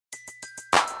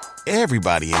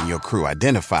Everybody in your crew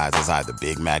identifies as either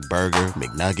Big Mac Burger,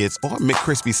 McNuggets, or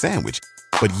McCrispy Sandwich.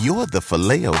 But you're the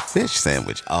Filet-O-Fish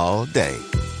Sandwich all day.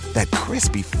 That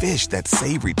crispy fish, that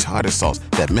savory tartar sauce,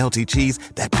 that melty cheese,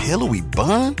 that pillowy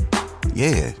bun.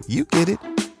 Yeah, you get it.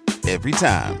 Every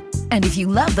time. And if you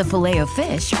love the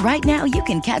Filet-O-Fish, right now you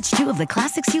can catch 2 of the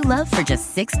classics you love for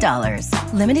just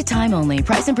 $6. Limited time only.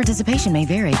 Price and participation may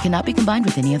vary. Cannot be combined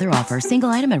with any other offer. Single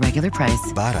item at regular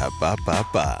price.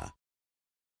 Ba-da-ba-ba-ba.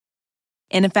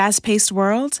 In a fast-paced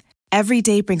world, every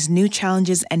day brings new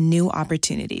challenges and new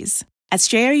opportunities. At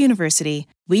Strayer University,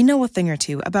 we know a thing or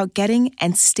two about getting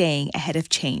and staying ahead of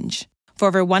change. For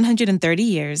over 130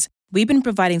 years, we've been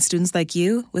providing students like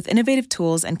you with innovative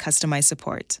tools and customized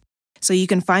support, so you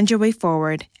can find your way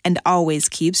forward and always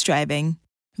keep striving.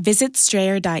 Visit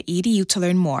strayer.edu to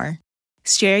learn more.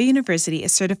 Strayer University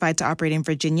is certified to operate in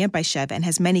Virginia by Chev and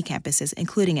has many campuses,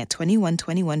 including at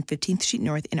 2121 15th Street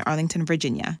North in Arlington,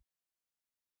 Virginia.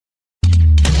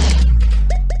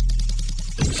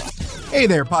 Hey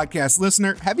there, podcast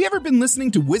listener. Have you ever been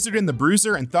listening to Wizard and the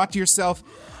Bruiser and thought to yourself,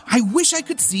 I wish I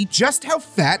could see just how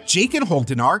fat Jake and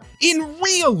Holden are in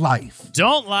real life?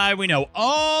 Don't lie, we know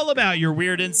all about your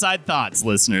weird inside thoughts,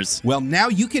 listeners. Well, now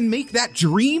you can make that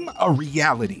dream a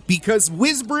reality because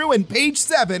WizBrew and Page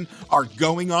 7 are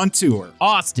going on tour.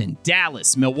 Austin,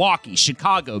 Dallas, Milwaukee,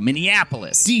 Chicago,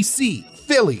 Minneapolis, DC,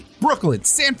 Philly, Brooklyn,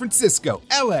 San Francisco,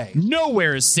 LA.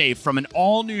 Nowhere is safe from an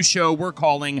all-new show we're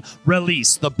calling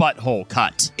Release the Butthole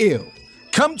Cut. Ew.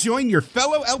 Come join your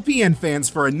fellow LPN fans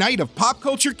for a night of pop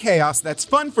culture chaos that's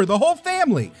fun for the whole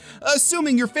family,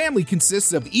 assuming your family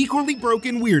consists of equally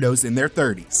broken weirdos in their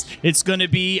 30s. It's going to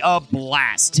be a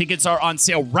blast. Tickets are on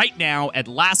sale right now at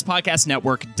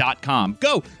lastpodcastnetwork.com.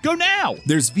 Go now!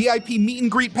 There's VIP meet and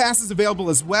greet passes available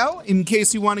as well, in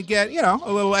case you want to get,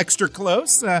 a little extra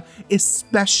close,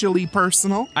 especially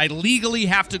personal. I legally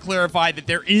have to clarify that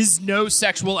there is no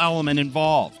sexual element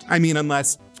involved. I mean,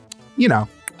 unless,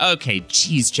 Okay,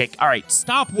 geez, Jake. All right,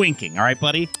 stop winking, all right,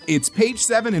 buddy? It's Page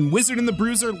 7 and Wizard and the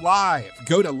Bruiser live.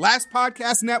 Go to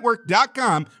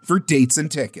lastpodcastnetwork.com for dates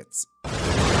and tickets.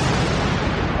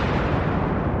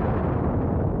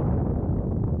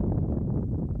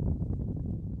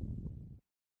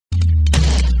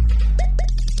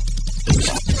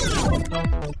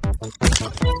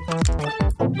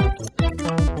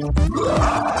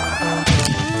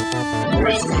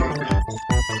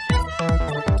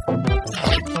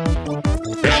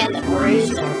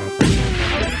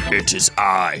 It is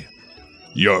I,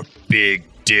 your big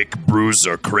dick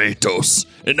bruiser Kratos,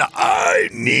 and I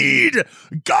need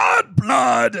god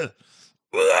blood.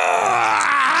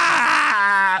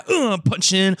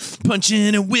 Punching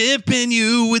and whipping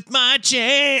you with my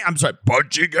chain. I'm sorry,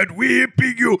 punching and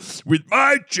whipping you with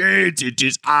my chains. It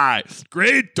is I,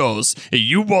 Kratos, and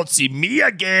you won't see me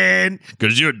again,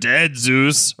 because you're dead,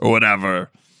 Zeus, or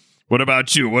whatever. What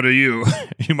about you? What are you?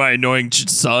 You my annoying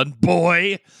son,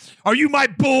 boy? Are you my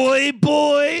boy?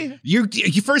 You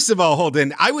first of all,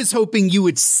 Holden, I was hoping you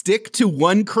would stick to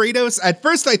one Kratos. At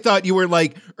first, I thought you were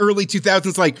like early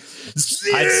 2000s, like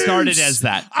Zeus, I started as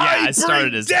that. Yeah, I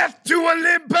started as death to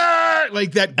Olympus,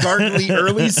 like that gargly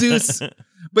early Zeus.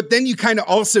 But then you kind of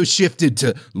also shifted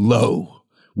to low,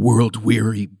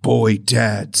 world-weary boy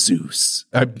dad Zeus,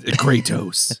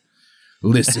 Kratos.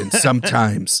 Listen,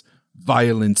 sometimes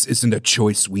violence isn't a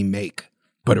choice we make,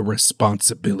 but a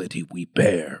responsibility we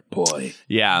bear, boy.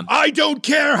 Yeah. I don't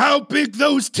care how big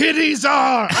those titties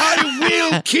are. I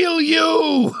will kill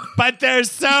you. But they're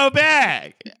so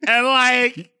big.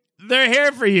 And they're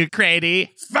here for you, Crady.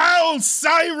 Foul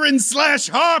siren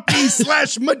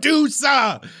 /harpy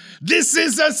 /Medusa. This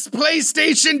is a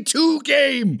PlayStation 2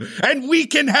 game, and we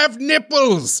can have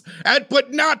nipples,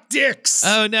 but not dicks.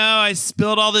 Oh, no, I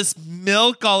spilled all this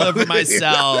milk all over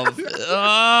myself.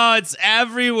 Oh, it's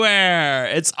everywhere.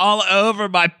 It's all over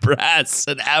my breasts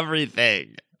and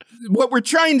everything. What we're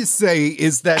trying to say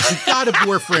is that the God of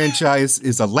War franchise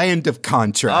is a land of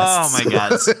contrasts. Oh, my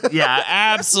God. Yeah,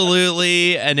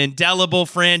 absolutely. An indelible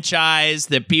franchise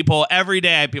that every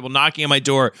day I have people knocking on my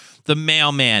door. The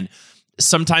mailman.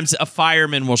 Sometimes a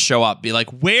fireman will show up, be like,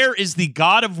 where is the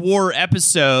God of War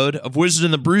episode of Wizard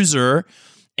and the Bruiser?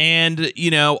 And,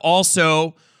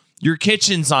 also your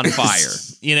kitchen's on fire,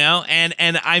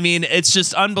 And I mean, it's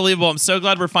just unbelievable. I'm so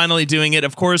glad we're finally doing it.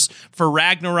 Of course, for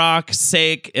Ragnarok's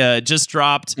sake, just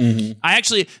dropped. Mm-hmm.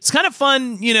 It's kind of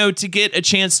fun, to get a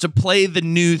chance to play the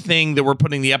new thing that we're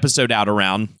putting the episode out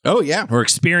around. Oh, yeah. Or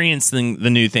experiencing the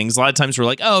new things. A lot of times we're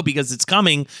like, oh, because it's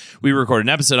coming, we record an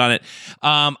episode on it.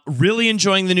 Really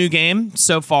enjoying the new game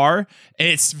so far.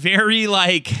 It's very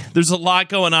there's a lot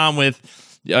going on with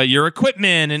your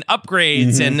equipment and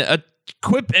upgrades and a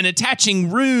equip and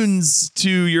attaching runes to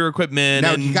your equipment.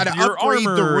 Now and you got to your upgrade the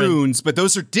armor runes, but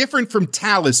those are different from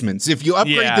talismans. If you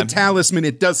upgrade the talisman,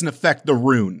 it doesn't affect the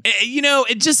rune.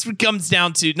 It just comes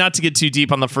down to, not to get too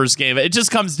deep on the first game, it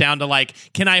just comes down to like,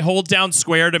 can I hold down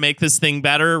square to make this thing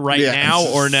better now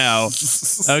or no?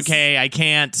 Okay, I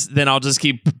can't. Then I'll just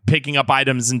keep picking up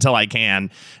items until I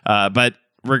can. But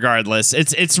regardless,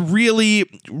 it's really,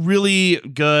 really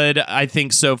good, I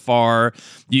think, so far.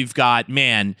 You've got,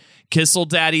 Kissel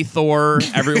Daddy Thor.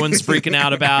 Everyone's freaking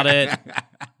out about it.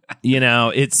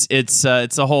 It's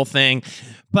a whole thing.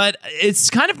 But it's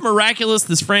kind of miraculous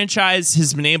this franchise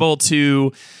has been able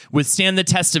to withstand the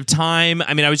test of time.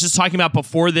 I mean, I was just talking about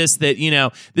before this that,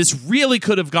 this really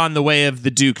could have gone the way of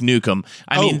the Duke Nukem.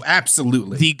 I mean,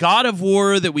 absolutely. The God of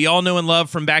War that we all know and love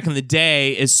from back in the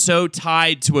day is so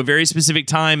tied to a very specific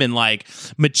time in like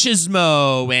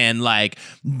machismo and like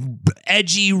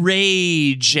edgy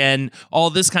rage and all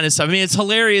this kind of stuff. I mean, it's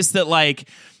hilarious that like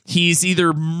he's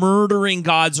either murdering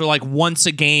gods or like once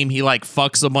a game he like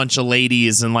fucks a bunch of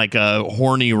ladies in like a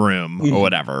horny room or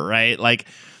whatever, right? Like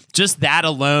just that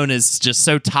alone is just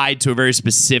so tied to a very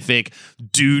specific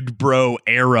dude bro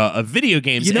era of video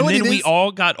games. And then we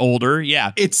all got older.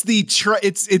 Yeah. It's the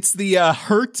it's the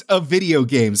hurt of video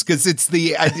games, because it's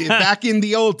the back in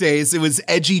the old days it was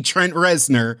edgy Trent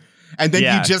Reznor. And then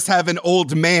you just have an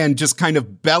old man just kind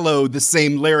of bellow the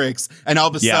same lyrics. And all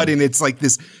of a sudden it's like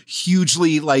this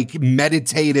hugely like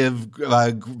meditative,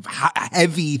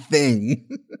 heavy thing.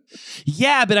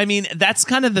 Yeah, but I mean, that's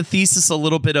kind of the thesis a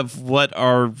little bit of what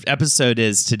our episode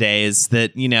is today, is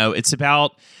that, it's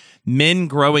about men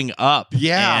growing up.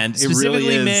 Yeah, and specifically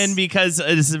really men, because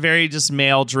it's a very just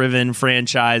male driven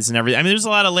franchise and everything. I mean, there's a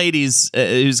lot of ladies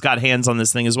who's got hands on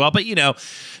this thing as well, but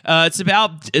it's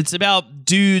about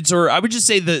dudes, or I would just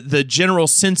say the general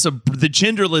sense of the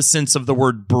genderless sense of the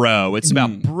word bro. It's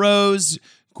about bros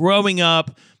growing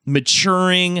up,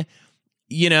 maturing,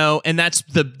 and that's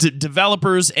the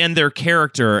developers and their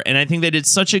character. And I think they did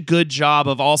such a good job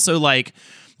of also like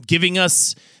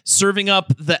serving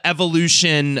up the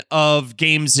evolution of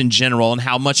games in general and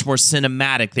how much more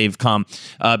cinematic they've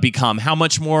become, how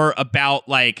much more about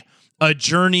like a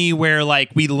journey where like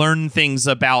we learn things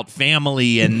about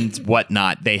family and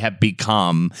whatnot they have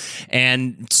become,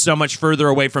 and so much further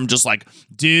away from just like,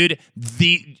 dude,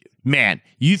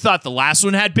 you thought the last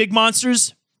one had big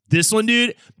monsters? This one,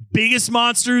 dude, biggest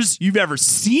monsters you've ever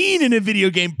seen in a video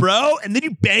game, bro. And then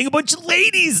you bang a bunch of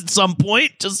ladies at some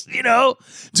point. Just,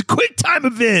 it's a quick time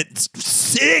event. It's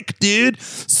sick, dude.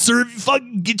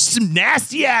 Fucking get you some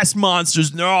nasty ass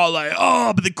monsters. And they're all like,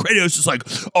 oh, but the Kratos is like,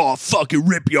 oh, fucking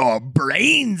rip your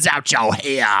brains out your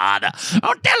head.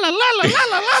 Oh, la la la la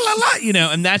la la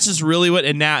la. And that's just really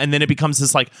and then it becomes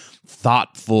this like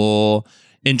thoughtful,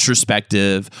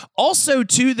 introspective. Also,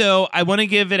 too, though, I want to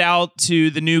give it out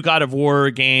to the new God of War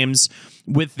games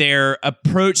with their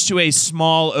approach to a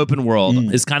small open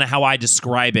world is kind of how I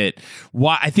describe it.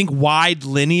 I think wide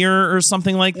linear or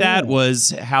something like that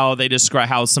was how they describe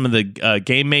how some of the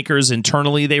game makers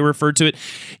internally they refer to it.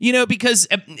 Because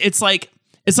it's like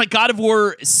God of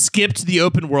War skipped the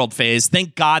open world phase.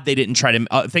 Thank God they didn't try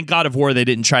to. Thank God of War they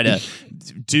didn't try to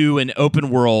do an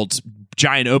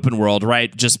giant open world,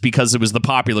 right? Just because it was the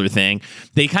popular thing.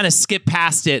 They kind of skipped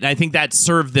past it, and I think that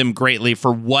served them greatly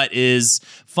for what is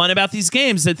fun about these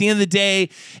games. At the end of the day,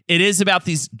 it is about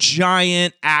these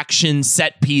giant action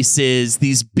set pieces,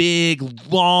 these big,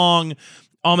 long,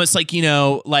 almost like,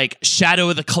 like Shadow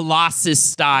of the Colossus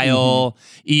style,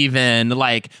 even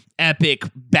like epic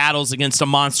battles against a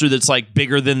monster that's like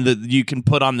bigger than you can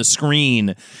put on the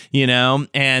screen,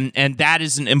 and that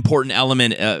is an important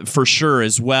element for sure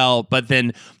as well. But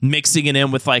then mixing it in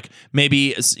with like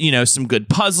maybe some good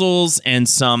puzzles and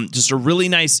some just a really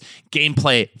nice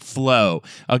gameplay flow.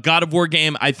 A God of War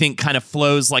game, I think, kind of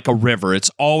flows like a river.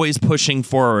 It's always pushing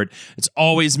forward. It's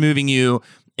always moving you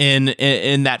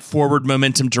in that forward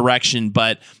momentum direction,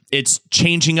 but it's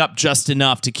changing up just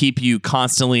enough to keep you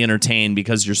constantly entertained,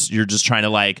 because you're just trying to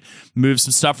like move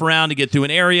some stuff around to get through an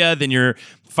area, then you're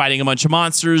fighting a bunch of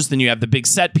monsters, then you have the big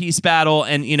set piece battle,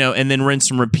 and and then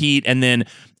rinse and repeat, and then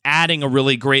adding a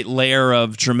really great layer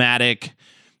of dramatic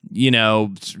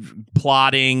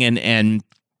plotting and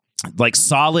like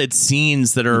solid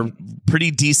scenes that are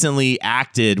pretty decently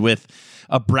acted with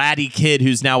a bratty kid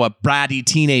who's now a bratty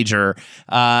teenager,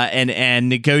 and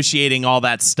negotiating all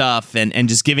that stuff and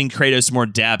just giving Kratos more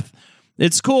depth.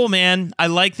 It's cool, man. I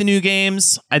like the new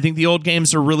games. I think the old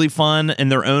games are really fun in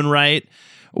their own right.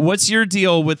 What's your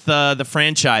deal with the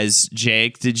franchise,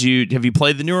 Jake? Have you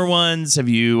played the newer ones? Have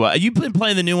you've been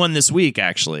playing the new one this week,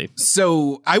 actually?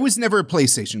 So I was never a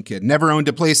PlayStation kid. Never owned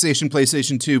a PlayStation,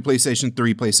 PlayStation 2, PlayStation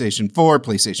 3, PlayStation 4,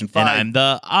 PlayStation 5. And I'm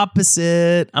the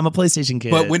opposite. I'm a PlayStation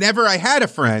kid. But whenever I had a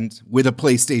friend with a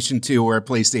PlayStation 2 or a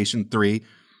PlayStation 3,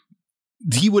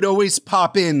 he would always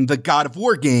pop in the God of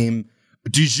War game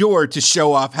du jour to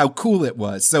show off how cool it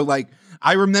was. So like,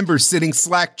 I remember sitting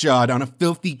slack-jawed on a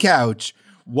filthy couch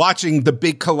watching the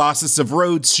big Colossus of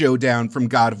Rhodes showdown from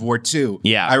God of War 2.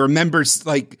 Yeah. I remember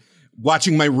like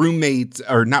watching my my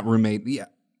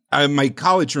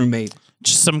college roommate.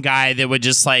 Just some guy that would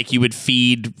just like, you would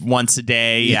feed once a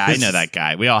day. Yeah, I know that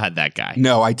guy. We all had that guy.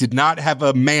 No, I did not have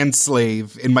a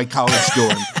manslave in my college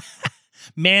dorm.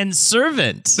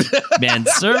 Manservant,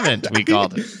 we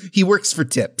called it. He works for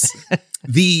tips.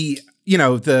 The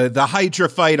Hydra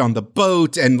fight on the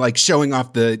boat and like showing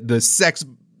off the sex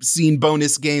scene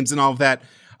bonus games and all of that,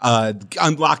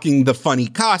 unlocking the funny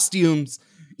costumes,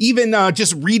 even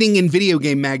just reading in video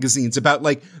game magazines about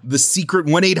like the secret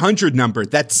 1-800 number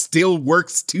that still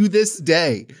works to this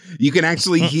day. You can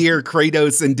actually hear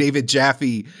Kratos and David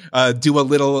Jaffe do a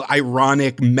little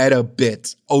ironic meta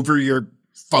bit over your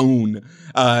phone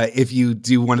if you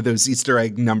do one of those Easter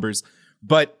egg numbers.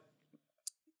 But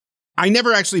I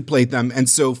never actually played them. And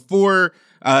so for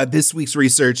this week's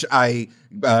research, I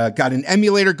got an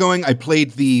emulator going. I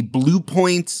played the Blue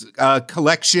Point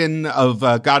collection of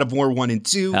God of War 1 and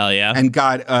 2. Hell yeah. And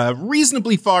got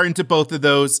reasonably far into both of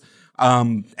those.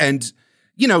 And,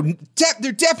 you know,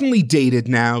 they're definitely dated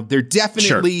now. They're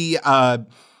definitely,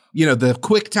 the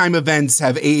quick time events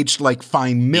have aged like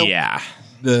fine milk. Yeah.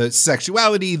 The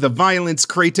sexuality, the violence,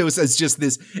 Kratos as just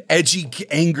this edgy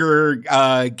anger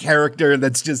character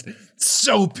that's just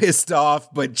so pissed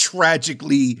off, but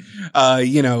tragically,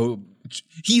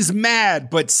 he's mad,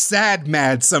 but sad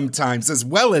mad sometimes, as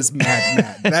well as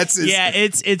mad. That's his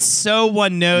it's so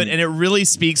one note, and it really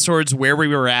speaks towards where we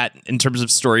were at in terms of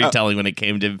storytelling when it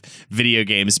came to video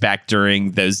games back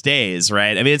during those days,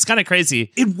 right? I mean, it's kind of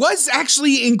crazy. It was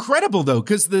actually incredible, though,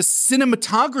 because the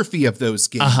cinematography of those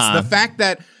games, the fact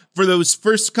that for those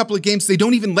first couple of games, they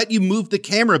don't even let you move the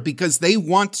camera because they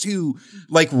want to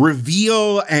like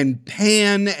reveal and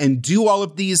pan and do all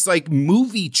of these like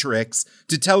movie tricks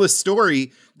to tell a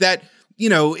story that, you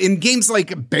know, in games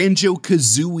like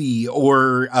Banjo-Kazooie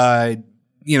or,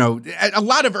 a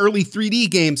lot of early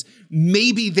 3D games,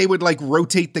 maybe they would like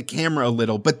rotate the camera a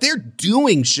little, but they're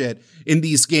doing shit in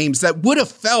these games that would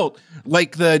have felt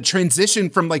like the transition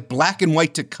from like black and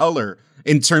white to color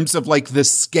in terms of like the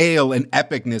scale and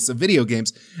epicness of video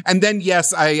games. And then,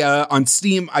 yes, on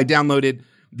Steam, I downloaded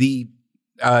the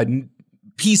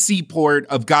PC port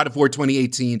of God of War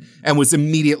 2018 and was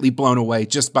immediately blown away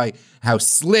just by how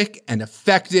slick and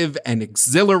effective and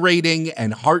exhilarating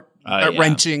and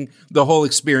heart-wrenching the whole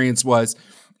experience was.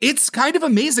 It's kind of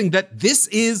amazing that this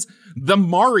is the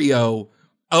Mario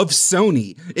of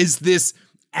Sony, is this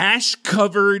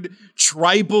ash-covered,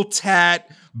 tribal tat,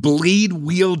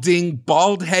 blade-wielding,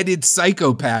 bald-headed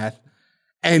psychopath.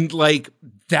 And, like,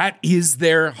 that is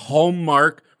their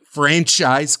hallmark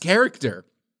franchise character.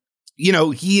 You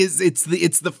know, it's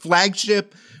the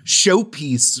flagship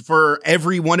showpiece for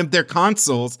every one of their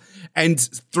consoles. And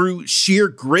through sheer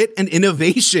grit and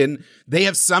innovation, they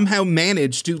have somehow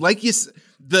managed to, like you said,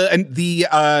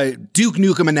 the Duke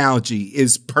Nukem analogy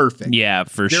is perfect. Yeah,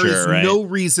 for sure. There is no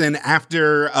reason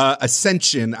after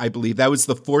Ascension, I believe, that was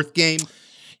the fourth game.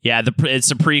 Yeah,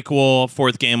 it's a prequel,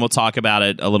 fourth game. We'll talk about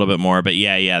it a little bit more. But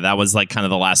yeah, that was like kind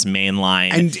of the last main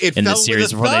line in the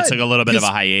series before they took a little bit of a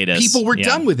hiatus. People were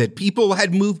done with it. People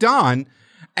had moved on.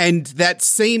 And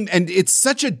it's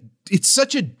such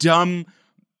a dumb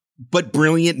but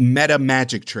brilliant meta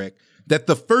magic trick that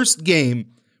the first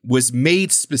game was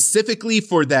made specifically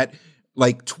for that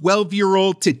like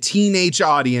 12-year-old to teenage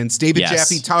audience. David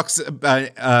Jaffe talks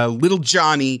about little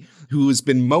Johnny who has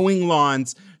been mowing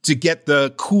lawns to get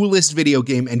the coolest video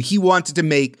game, and he wanted to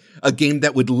make a game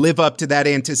that would live up to that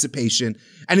anticipation.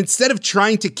 And instead of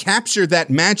trying to capture that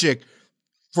magic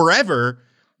forever,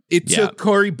 it took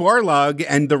Cory Barlog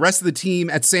and the rest of the team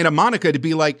at Santa Monica to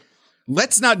be like,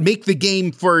 let's not make the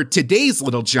game for today's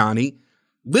little Johnny.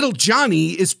 Little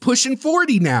Johnny is pushing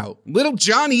 40 now. Little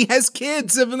Johnny has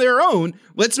kids of their own.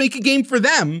 Let's make a game for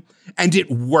them. And it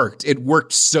worked. It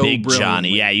worked so brilliantly. Big Johnny.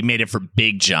 Yeah, you made it for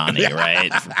Big Johnny,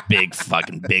 right? For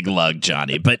big lug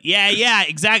Johnny. But yeah,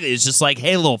 exactly. It's just like,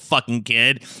 hey, little fucking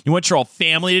kid, you want your whole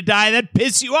family to die? That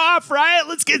piss you off, right?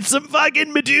 Let's get some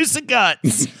fucking Medusa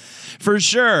guts. For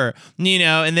sure.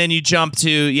 And then you jump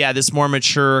to, this more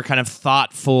mature, kind of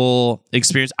thoughtful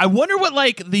experience. I wonder what,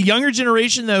 like, the younger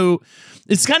generation, though,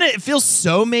 it feels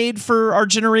so made for our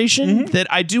generation that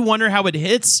I do wonder how it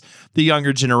hits the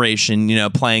younger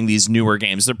generation, playing these newer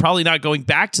games. They're probably not going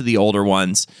back to the older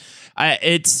ones.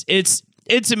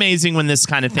 It's amazing when this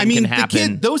kind of thing can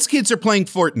happen. Those kids are playing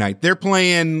Fortnite. They're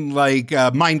playing like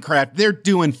Minecraft. They're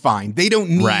doing fine. They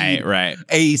don't need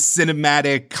a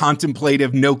cinematic,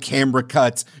 contemplative, no camera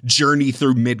cuts journey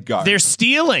through Midgard. They're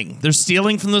stealing. They're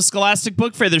stealing from the Scholastic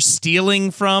Book Fair. They're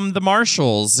stealing from the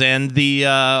Marshalls and the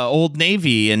Old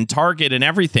Navy and Target and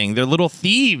everything. They're little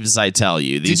thieves, I tell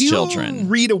you, these children. Did you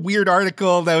read a weird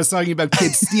article that was talking about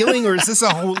kids stealing, or is this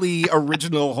a wholly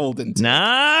original Holden take?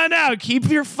 No. Keep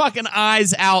your fucking eyes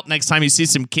out next time you see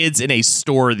some kids in a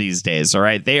store these days. All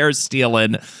right, they are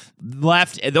stealing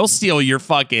left. They'll steal your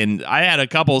fucking. I had a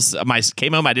couple.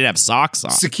 Came home, I didn't have socks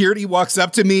on. Security walks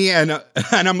up to me and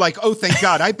I'm like, oh, thank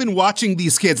God, I've been watching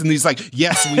these kids. And he's like,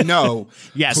 yes, we know.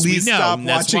 Yes, please we know. stop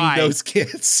watching those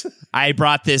kids. I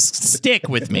brought this stick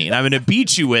with me, and I'm going to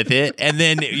beat you with it, and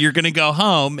then you're going to go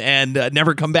home and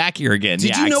never come back here again.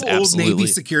 Did you know Old Navy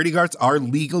security guards are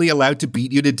legally allowed to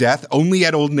beat you to death? Only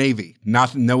at Old Navy,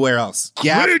 nowhere else.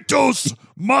 Yeah. Kratos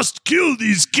must kill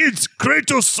these kids.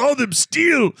 Kratos saw them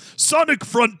steal Sonic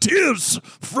Frontiers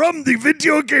from the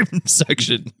video game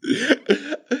section.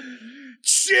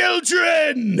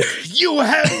 Children, you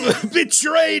have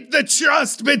betrayed the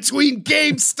trust between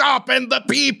GameStop and the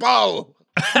people.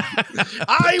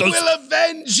 I will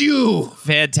avenge you.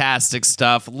 Fantastic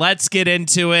stuff. Let's get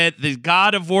into it. The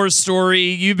God of War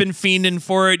story. You've been fiending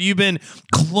for it. You've been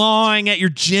clawing at your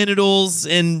genitals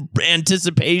in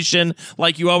anticipation,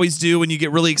 like you always do when you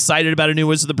get really excited about a new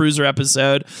Wizard of the Bruiser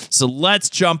episode. So let's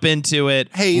jump into it.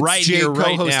 Hey, it's right Jake, here,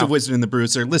 right co-host now. of Wizard and the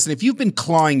Bruiser. Listen, if you've been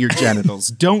clawing your genitals,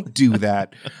 don't do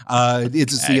that.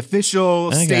 It's the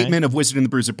official statement of Wizard and the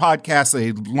Bruiser podcast,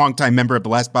 a longtime member of the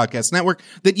Last Podcast Network,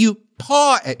 that you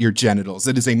paw at your genitals.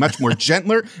 It is a much more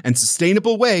gentler and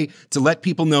sustainable way to let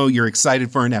people know you're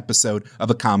excited for an episode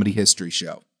of a comedy history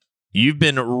show. You've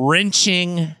been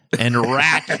wrenching and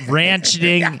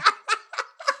ratcheting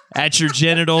at your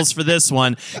genitals for this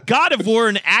one. God of War,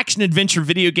 an action-adventure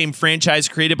video game franchise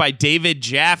created by David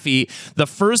Jaffe. The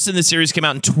first in the series came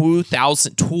out in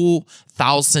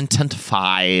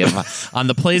 2005 on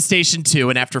the PlayStation 2,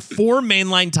 and after 4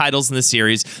 mainline titles in the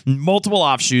series, multiple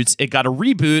offshoots, it got a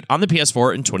reboot on the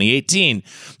PS4 in 2018.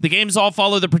 The games all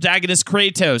follow the protagonist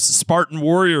Kratos, a Spartan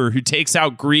warrior who takes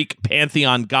out Greek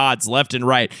pantheon gods left and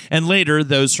right, and later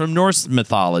those from Norse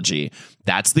mythology.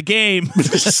 That's the game.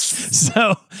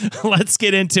 So let's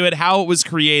get into it, how it was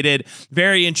created.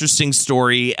 Very interesting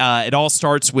story. It all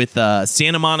starts with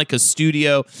Santa Monica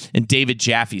Studio and David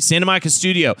Jaffe. Santa Monica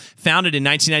Studio, founded in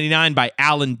 1999 by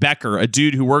Alan Becker, a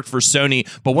dude who worked for Sony,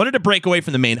 but wanted to break away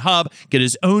from the main hub, get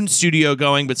his own studio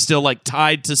going, but still like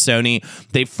tied to Sony.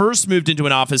 They first moved into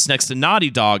an office next to Naughty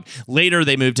Dog. Later,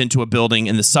 they moved into a building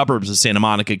in the suburbs of Santa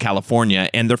Monica, California.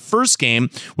 And their first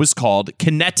game was called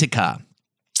Kinetica,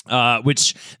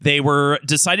 which they were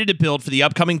decided to build for the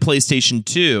upcoming PlayStation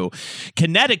 2.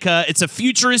 Kinetica, it's a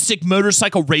futuristic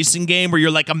motorcycle racing game where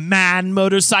you're like a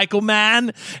motorcycle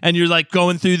man, and you're like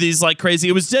going through these like crazy.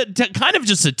 It was kind of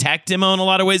just a tech demo in a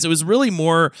lot of ways. It was really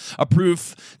more a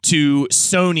proof to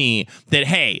Sony that,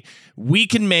 hey, we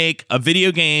can make a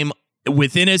video game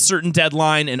within a certain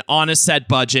deadline and on a set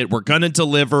budget. We're going to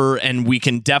deliver, and we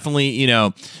can definitely,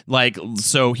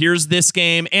 so here's this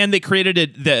game. And they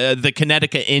created the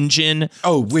Kinetica engine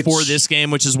for this game,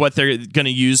 which is what they're going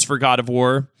to use for God of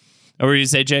War. What were you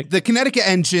say, Jake? The Kinetica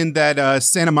engine that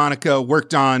Santa Monica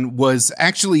worked on was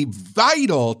actually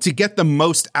vital to get the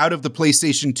most out of the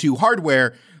PlayStation 2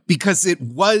 hardware, because it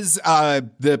was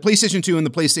the PlayStation 2 and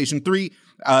the PlayStation 3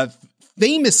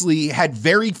 famously had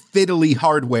very fiddly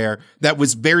hardware that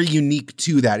was very unique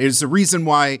to that. It is the reason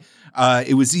why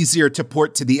it was easier to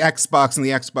port to the Xbox and the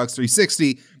Xbox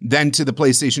 360 than to the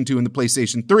PlayStation 2 and the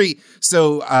PlayStation 3.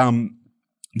 So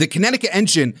the Kinetica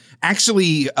engine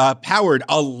actually powered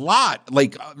a lot,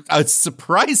 like a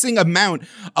surprising amount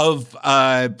of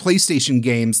PlayStation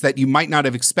games that you might not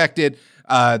have expected.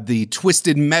 The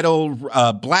Twisted Metal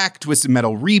Black, Twisted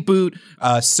Metal Reboot,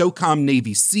 SOCOM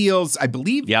Navy SEALs, I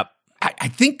believe. Yep. I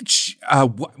think,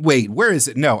 wait, where is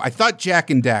it? No, I thought Jak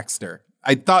and Daxter.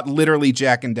 I thought literally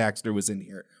Jak and Daxter was in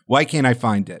here. Why can't I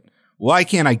find it? Why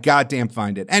can't I goddamn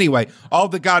find it? Anyway, all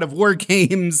the God of War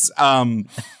games,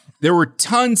 there were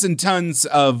tons and tons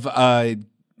of,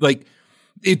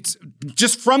 it's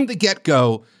just from the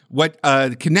get-go, what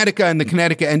Kinetica and the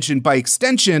Kinetica engine by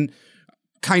extension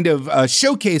kind of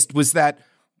showcased was that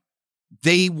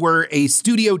they were a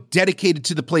studio dedicated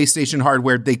to the PlayStation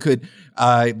hardware. They could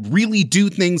really do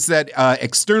things that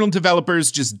external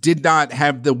developers just did not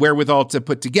have the wherewithal to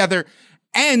put together,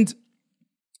 and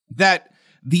that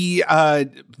the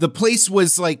place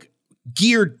was like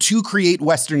geared to create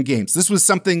Western games. This was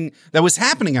something that was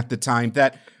happening at the time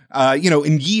that,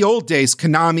 in ye old days,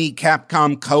 Konami,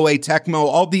 Capcom, Koei, Tecmo,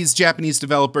 all these Japanese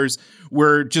developers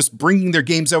were just bringing their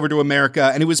games over to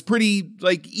America, and it was pretty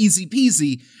like easy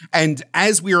peasy. And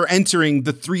as we were entering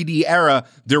the 3D era,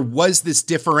 there was this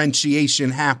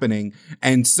differentiation happening,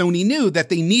 and Sony knew that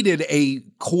they needed a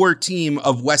core team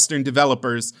of Western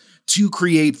developers to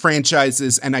create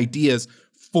franchises and ideas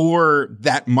for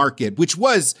that market, which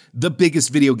was the biggest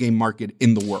video game market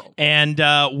in the world. And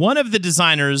one of the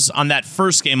designers on that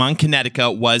first game on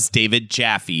Kinetica was David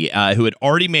Jaffe, who had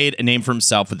already made a name for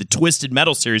himself with the Twisted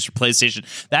Metal series for PlayStation.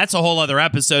 That's a whole other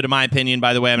episode, in my opinion,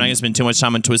 by the way. I'm not going to spend too much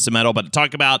time on Twisted Metal, but to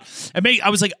talk about, I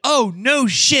was like, oh, no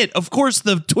shit. Of course,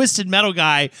 the Twisted Metal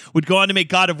guy would go on to make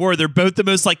God of War. They're both the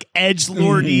most, like,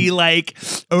 edgelordy, like,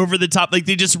 over the top. Like,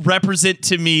 they just represent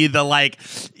to me the, like,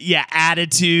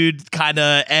 attitude kind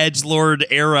of edgelord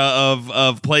era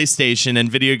of PlayStation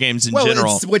and video games in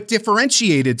general. It's what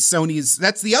differentiated Sony's,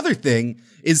 that's the other thing,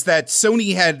 is that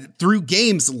Sony had, through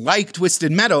games like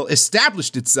Twisted Metal,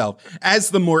 established itself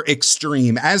as the more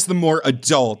extreme, as the more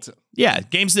adult. Yeah,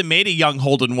 games that made a young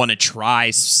Holden want to try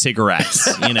cigarettes,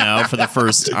 for the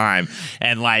first time.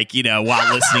 And while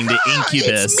listening to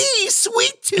Incubus. It's me,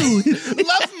 Sweet Tooth.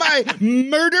 Love my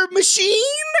murder machine.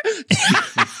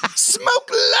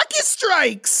 Smoke Lucky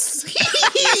Strikes.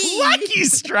 Lucky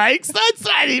Strikes? That's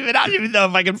not even, I don't even know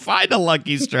if I can find a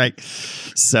Lucky Strike.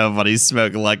 So funny,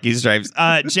 smoke Lucky Stripes.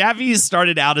 Jaffe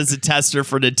started out as a tester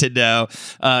for Nintendo.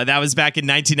 That was back in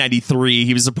 1993.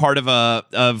 He was a part of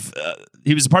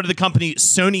the company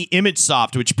Sony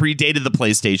ImageSoft, which predated the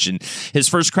PlayStation. His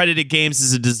first credited games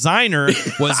as a designer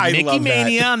was Mickey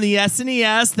Mania on the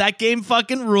SNES. That game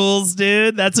fucking rules,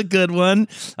 dude. That's a good one.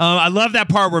 I love that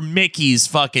part where Mickey's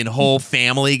fucking whole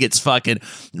family gets fucking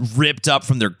ripped up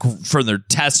from their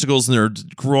testicles and their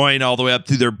groin all the way up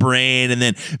through their brain, and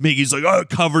then Mickey's like, oh,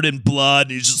 covered in blood,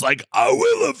 and he's just like, I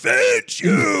will avenge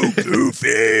you,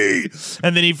 Goofy.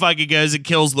 And then he fucking goes and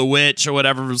kills the witch or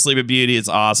whatever from Sleeping Beauty. It's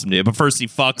awesome, dude. But first he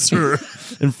fucks her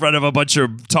in front of a bunch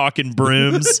of talking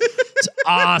brooms. It's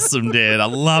awesome, dude. I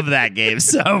love that game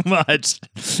so much.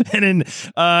 And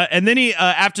then he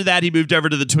after that he moved over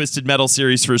to the Twisted Metal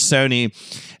series for Sony.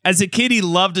 As a kid, he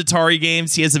loved Atari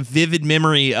games. He has a vivid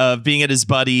memory of being at his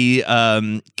buddy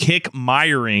Kick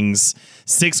Myering's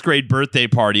 6th grade birthday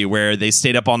party where they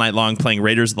stayed up all night long playing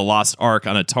Raiders of the Lost Ark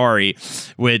on Atari,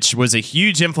 which was a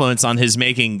huge influence on his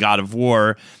making God of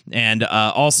War. And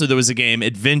also there was a game,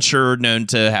 Adventure, known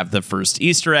to have the first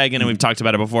Easter egg, and we've talked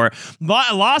about it before.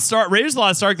 Lost Ark, Raiders of the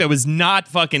Lost Ark, that was not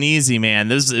fucking easy, man.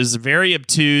 This is very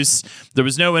obtuse. There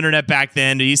was no internet back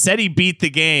then. He said he beat the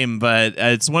game, but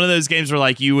it's one of those games where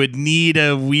like you would need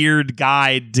a weird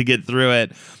guide to get through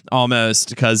it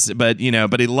almost, but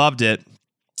he loved it.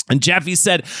 And Jaffe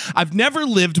said, I've never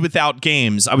lived without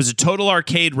games. I was a total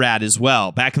arcade rat as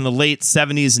well, back in the late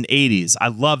 70s and 80s. I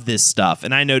love this stuff.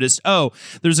 And I noticed,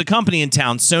 there's a company in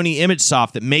town, Sony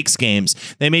ImageSoft, that makes games.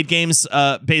 They made games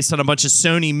based on a bunch of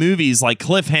Sony movies like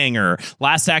Cliffhanger,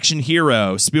 Last Action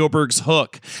Hero, Spielberg's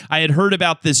Hook. I had heard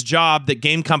about this job that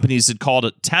game companies had called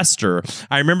a tester.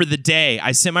 I remember the day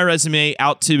I sent my resume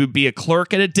out to be a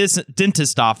clerk at a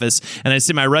dentist office, and I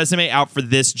sent my resume out for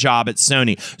this job at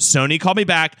Sony. Sony called me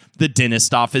back. The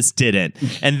dentist office didn't.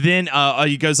 And then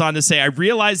he goes on to say, I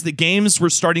realized that games were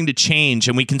starting to change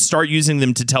and we can start using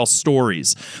them to tell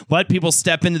stories. Let people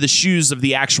step into the shoes of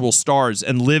the actual stars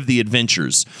and live the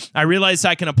adventures. I realized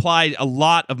I can apply a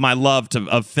lot of my love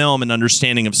of film and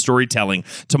understanding of storytelling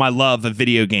to my love of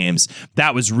video games.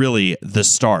 That was really the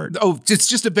start. Oh, it's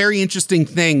just a very interesting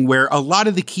thing where a lot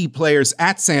of the key players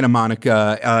at Santa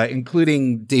Monica,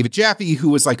 including David Jaffe, who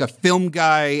was like a film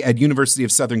guy at University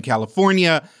of Southern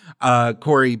California,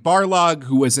 Cory Barlog,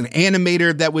 who was an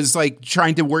animator that was like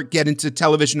trying to get into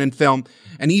television and film,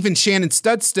 and even Shannon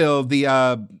Studstill,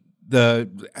 the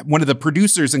one of the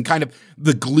producers and kind of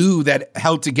the glue that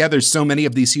held together so many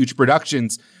of these huge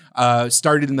productions,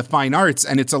 started in the fine arts.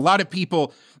 And it's a lot of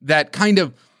people that kind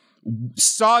of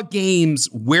saw games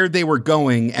where they were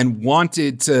going and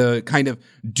wanted to kind of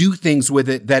do things with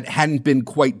it that hadn't been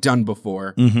quite done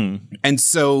before. Mm-hmm. And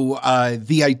so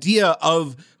the idea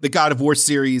of the God of War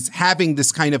series having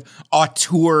this kind of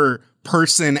auteur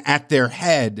person at their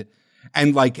head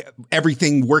and like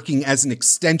everything working as an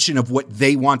extension of what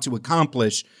they want to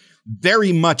accomplish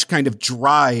very much kind of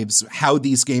drives how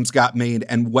these games got made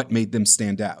and what made them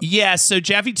stand out. Yeah, so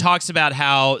Jaffe talks about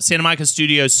how Santa Monica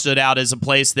Studios stood out as a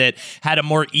place that had a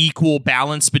more equal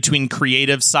balance between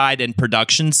creative side and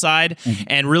production side,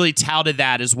 and really touted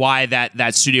that as why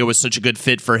that studio was such a good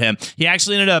fit for him. He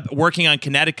actually ended up working on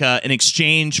Connecticut in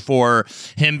exchange for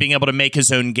him being able to make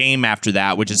his own game after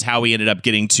that, which is how he ended up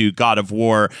getting to God of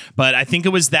War. But I think it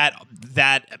was that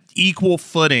equal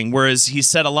footing, whereas he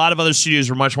said a lot of other studios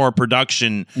were much more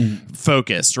production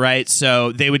focused, right?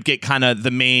 So they would get kind of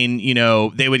the main,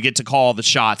 they would get to call the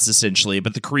shots essentially,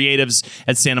 but the creatives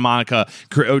at Santa Monica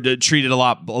treated a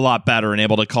lot better and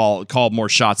able to call more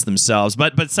shots themselves.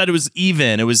 But said it was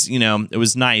even. It was it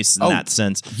was nice in that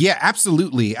sense. Yeah,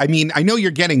 absolutely. I mean, I know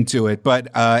you're getting to it, but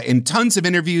in tons of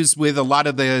interviews with a lot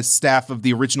of the staff of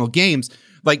the original games,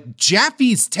 like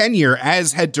Jaffe's tenure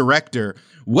as head director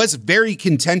was very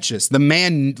contentious. The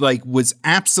man was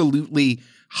absolutely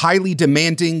highly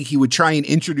demanding. He would try and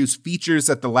introduce features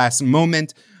at the last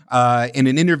moment. In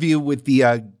an interview with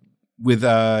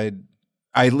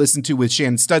I listened to with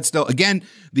Shannon Studstill, again,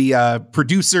 the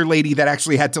producer lady that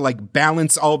actually had to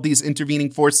balance all of these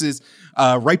intervening forces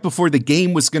right before the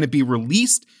game was going to be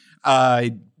released.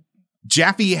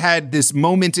 Jaffe had this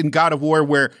moment in God of War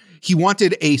where he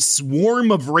wanted a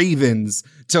swarm of ravens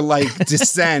to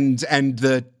descend, and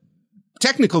the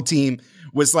technical team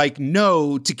was like,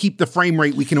 no, to keep the frame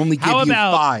rate, we can only give you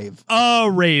 5. A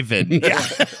raven. Yeah.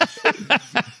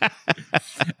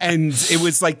 And it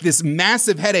was this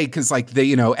massive headache because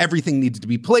everything needed to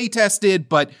be play tested,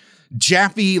 but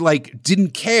Jaffe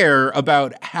didn't care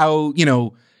about how,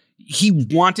 he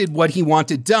wanted what he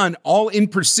wanted done, all in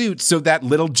pursuit so that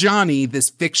little Johnny, this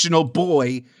fictional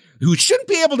boy who shouldn't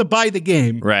be able to buy the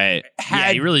game. Right.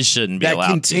 Yeah, he really shouldn't be allowed to.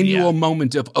 That continual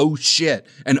moment of, oh shit,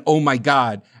 and oh my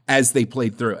God, as they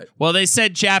played through it. Well, they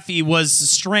said Jaffe was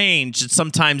strange.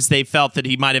 Sometimes they felt that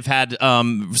he might have had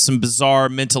some bizarre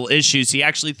mental issues. He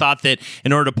actually thought that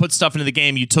in order to put stuff into the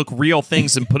game, you took real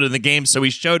things and put it in the game. So he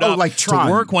showed up to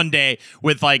work one day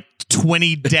with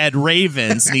 20 dead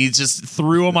ravens, and he just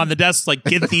threw them on the desk,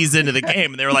 get these into the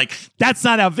game. And they were like, that's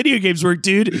not how video games work,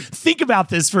 dude. Think about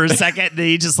this for a second. And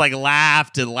he just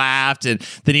laughed, and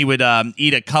then he would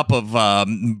eat a cup of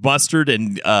mustard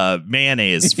and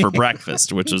mayonnaise for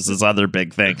breakfast, which was his other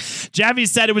big thing. Jaffe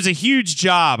said it was a huge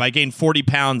job. I gained 40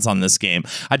 pounds on this game.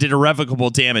 I did irrevocable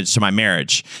damage to my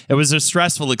marriage. It was a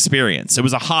stressful experience. It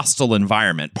was a hostile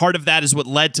environment. Part of that is what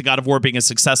led to God of War being as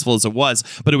successful as it was,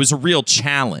 but it was a real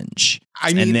challenge.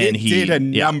 I mean, it did a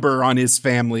number on his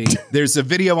family. There's a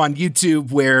video on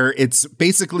YouTube where it's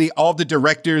basically all the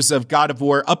directors of God of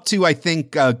War up to, I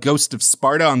think, Ghost of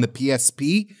Sparta on the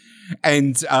PSP.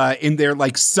 And in their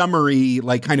summary,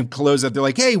 kind of closeout, they're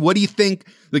like, hey, what do you think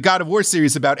the God of War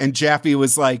series is about? And Jaffe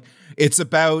was like, it's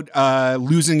about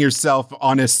losing yourself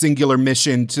on a singular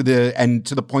mission to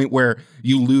the point where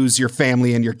you lose your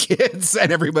family and your kids.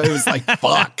 And everybody was like,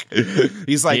 fuck.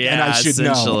 He's like, and I should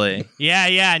know.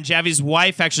 Yeah. And Jaffe's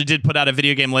wife actually did put out a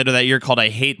video game later that year called I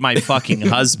Hate My Fucking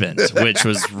Husband, which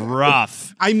was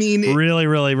rough. I mean, really,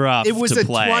 really rough. It was to a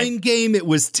play. Twine game. It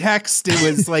was text. It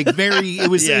was it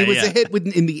was a hit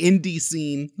in the indie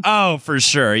scene. Oh, for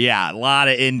sure. Yeah. A lot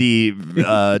of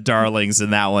indie darlings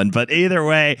in that one. But either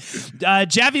way,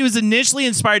 Jaffe was initially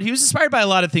inspired. He was inspired by a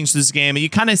lot of things for this game. And you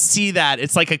kind of see that.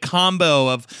 It's like a combo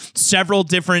of several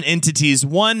different entities.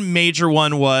 One major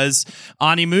one was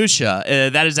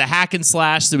Onimusha. That is a hack and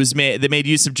slash that made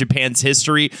use of Japan's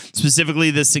history,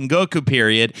 specifically the Sengoku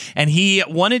period. And he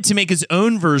wanted to make his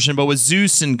own version, but with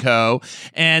Zeus and co.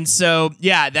 And so,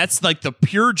 yeah, that's the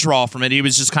pure draw from it. He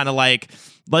was just kind of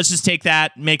let's just take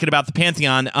that, make it about the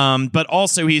Pantheon. But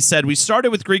also, he said, we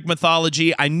started with Greek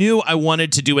mythology. I knew I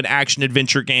wanted to do an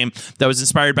action-adventure game that was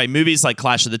inspired by movies like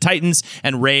Clash of the Titans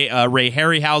and Ray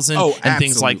Harryhausen and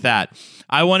things like that.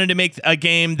 I wanted to make a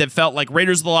game that felt like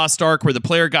Raiders of the Lost Ark, where the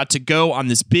player got to go on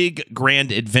this big,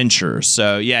 grand adventure.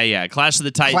 So, yeah. Clash of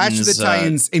the Titans. Clash of the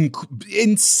Titans,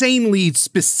 insanely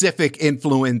specific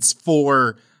influence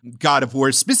for God of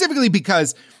War, specifically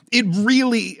because it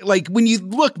really, when you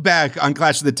look back on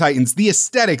Clash of the Titans, the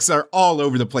aesthetics are all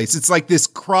over the place. It's like this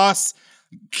cross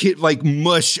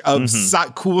mush of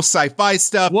cool sci-fi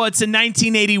stuff. Well, it's a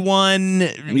 1981.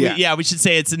 We should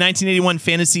say it's a 1981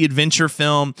 fantasy adventure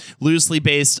film, loosely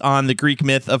based on the Greek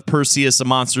myth of Perseus, a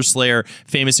monster slayer,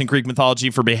 famous in Greek mythology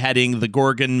for beheading the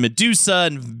Gorgon Medusa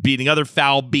and beating other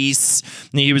foul beasts.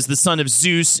 And he was the son of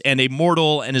Zeus and a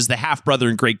mortal, and is the half brother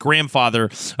and great grandfather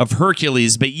of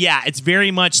Hercules. But yeah, it's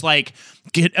very much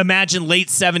imagine late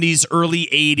 70s, early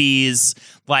 80s,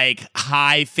 like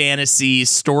high fantasy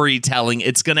storytelling.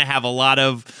 It's going to have a lot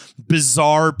of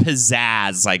bizarre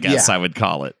pizzazz, I guess I would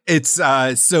call it. It's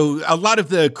so a lot of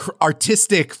the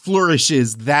artistic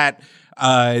flourishes that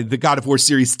the God of War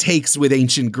series takes with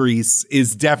ancient Greece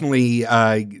is definitely,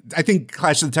 I think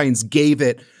Clash of the Titans gave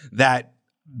it that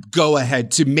go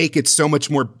ahead to make it so much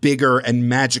more bigger and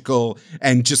magical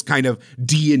and just kind of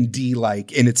D&D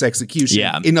like in its execution.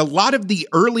 Yeah. In a lot of the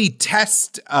early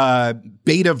test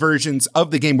beta versions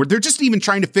of the game where they're just even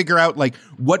trying to figure out like,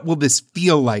 what will this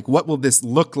feel like? What will this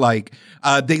look like?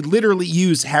 They literally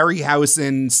use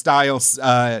Harryhausen style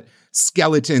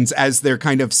skeletons as their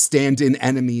kind of stand-in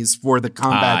enemies for the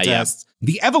combat tests.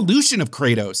 The evolution of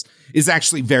Kratos is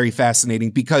actually very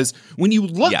fascinating because when you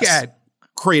look at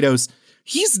Kratos,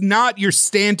 he's not your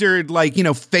standard, like, you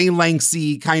know,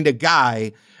 phalanx-y kind of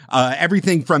guy.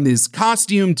 Everything from his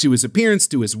costume to his appearance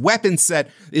to his weapon set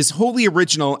is wholly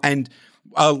original. And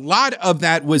a lot of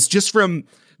that was just from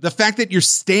the fact that your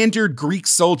standard Greek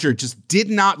soldier just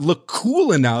did not look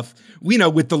cool enough, you know,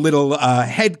 with the little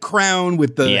head crown,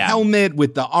 with the helmet,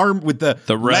 with the arm, with the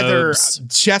leather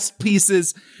chest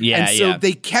pieces. And so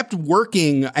they kept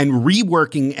working and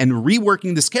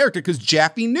reworking this character because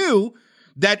Jaffe knew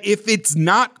that if it's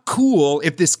not cool,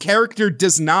 if this character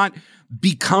does not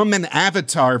become an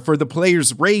avatar for the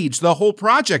player's rage, the whole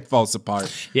project falls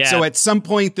apart. Yeah. So at some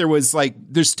point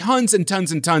there's tons and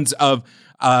tons and tons of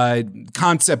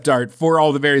concept art for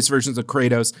all the various versions of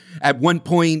Kratos. At one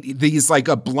point, he's like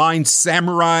a blind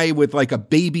samurai with like a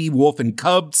baby wolf and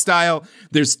cub style.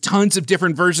 There's tons of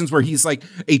different versions where he's like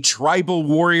a tribal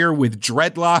warrior with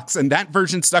dreadlocks, and that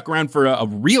version stuck around for a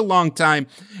real long time.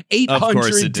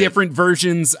 800 different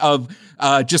versions of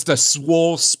just a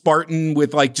swole Spartan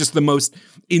with like just the most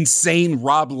insane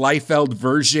Rob Liefeld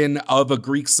version of a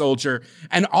Greek soldier.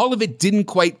 And all of it didn't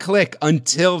quite click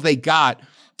until they got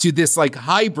to this like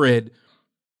hybrid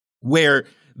where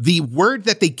the word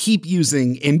that they keep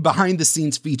using in behind the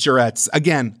scenes featurettes,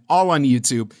 again, all on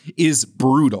YouTube, is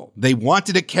brutal. They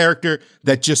wanted a character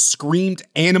that just screamed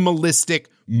animalistic,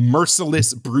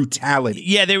 merciless brutality.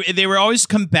 Yeah, they were always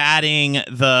combating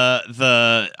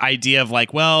the idea of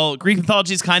like, well, Greek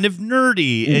mythology is kind of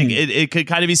nerdy. It could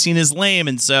kind of be seen as lame,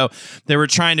 and so they were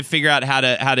trying to figure out how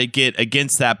to get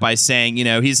against that by saying, you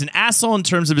know, he's an asshole in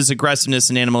terms of his aggressiveness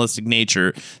and animalistic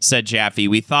nature, said Jaffe.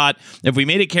 We thought if we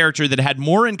made a character that had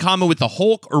more in common with the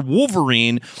Hulk or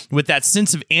Wolverine with that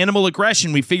sense of animal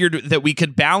aggression, we figured that we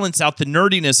could balance out the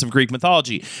nerdiness of Greek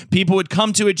mythology. People would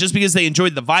come to it just because they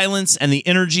enjoyed the violence and the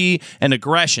energy and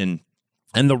aggression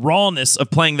and the rawness of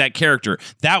playing that character.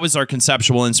 That was our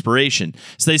conceptual inspiration.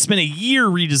 So they spent a year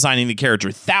redesigning the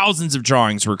character. Thousands of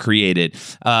drawings were created.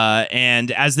 And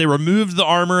as they removed the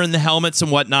armor and the helmets and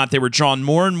whatnot, they were drawn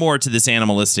more and more to this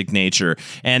animalistic nature.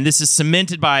 And this is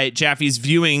cemented by Jaffe's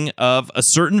viewing of a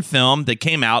certain film that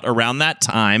came out around that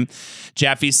time.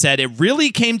 Jaffe said, it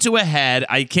really came to a head.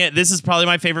 This is probably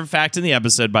my favorite fact in the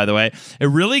episode, by the way. It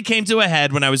really came to a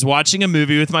head when I was watching a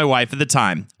movie with my wife at the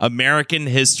time, American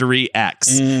History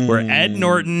X, where Ed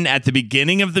Norton at the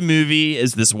beginning of the movie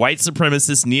is this white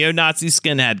supremacist neo-Nazi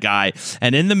skinhead guy.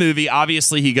 And in the movie,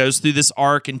 obviously, he goes through this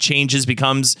arc and changes,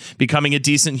 becoming a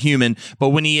decent human. But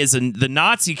when he is the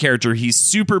Nazi character, he's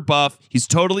super buff. He's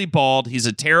totally bald. He's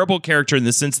a terrible character in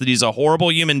the sense that he's a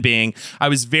horrible human being. I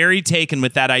was very taken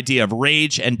with that idea of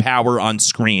rage and power on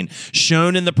screen,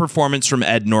 shown in the performance from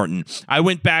Ed Norton. I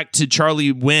went back to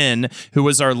Charlie Wynn, who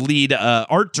was our lead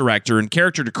art director and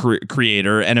character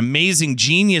creator, an amazing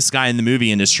genius guy in the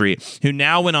movie industry, who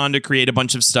now went on to create a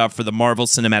bunch of stuff for the Marvel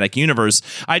Cinematic Universe.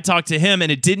 I talked to him,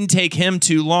 and it didn't take him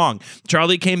too long.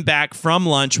 Charlie came back from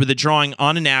lunch with a drawing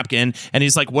on a napkin, and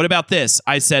he's like, what about this?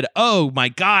 I said, oh my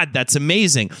God, that's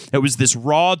amazing. It was this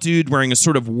raw dude wearing a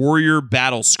sort of warrior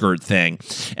battle skirt thing.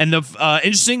 And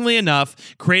interestingly enough,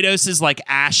 Kratos is like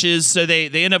ashes, so they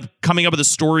end up coming up with a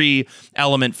story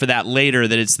element for that later,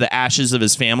 that it's the ashes of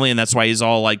his family, and that's why he's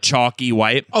all like chalky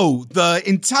white. Oh, the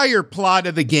entire plot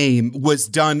of the game was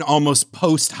done almost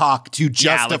post hoc to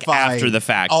justify after the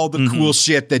fact all the cool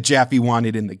shit that Jaffe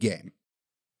wanted in the game.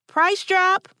 Price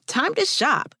drop? Time to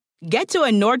shop. Get to a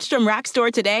Nordstrom Rack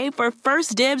store today for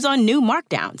first dibs on new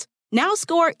markdowns. Now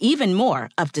score even more,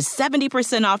 up to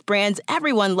 70% off brands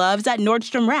everyone loves at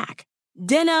Nordstrom Rack.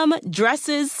 Denim,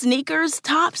 dresses, sneakers,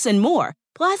 tops, and more.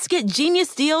 Plus, get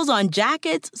genius deals on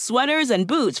jackets, sweaters, and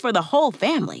boots for the whole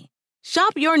family.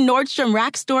 Shop your Nordstrom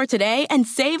Rack store today and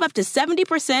save up to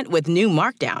 70% with new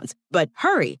markdowns. But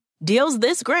hurry, deals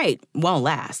this great won't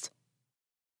last.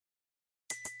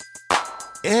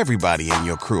 Everybody in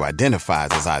your crew identifies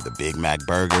as either Big Mac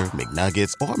Burger,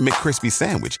 McNuggets, or McCrispy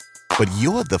Sandwich. But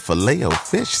you're the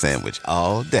Filet-O-Fish Sandwich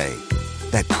all day.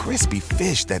 That crispy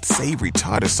fish, that savory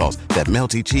tartar sauce, that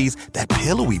melty cheese, that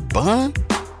pillowy bun.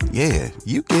 Yeah,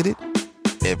 you get it.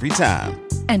 Every time.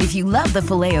 And if you love the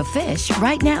Filet-O-Fish,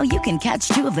 right now you can catch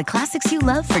 2 of the classics you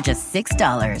love for just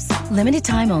 $6. Limited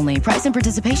time only. Price and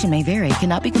participation may vary.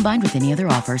 Cannot be combined with any other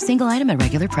offer. Single item at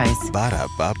regular price.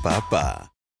 Ba-da-ba-ba-ba.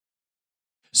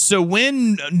 So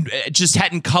Wynn just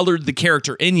hadn't colored the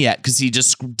character in yet because he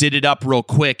just did it up real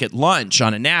quick at lunch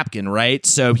on a napkin, right?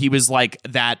 So he was like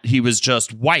that. He was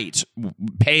just white,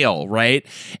 pale, right?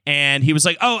 And he was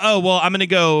like, oh, well, I'm going to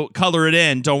go color it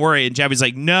in. Don't worry. And Javi's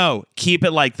like, no, keep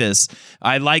it like this.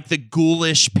 I like the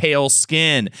ghoulish, pale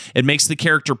skin. It makes the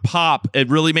character pop. It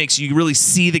really makes you really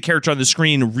see the character on the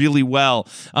screen really well.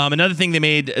 Another thing they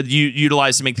made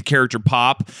utilized to make the character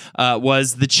pop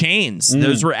was the chains.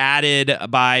 Those were added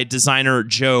by designer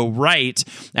Joe Wright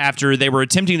after they were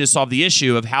attempting to solve the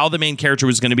issue of how the main character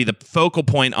was going to be the focal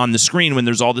point on the screen when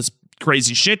there's all this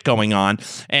crazy shit going on,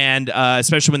 and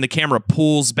especially when the camera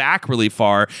pulls back really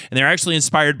far. And they're actually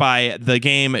inspired by the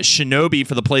game Shinobi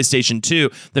for the PlayStation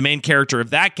 2. The main character of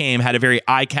that game had a very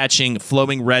eye-catching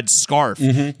flowing red scarf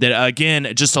that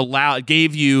again just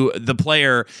gave you, the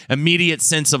player, immediate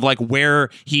sense of like where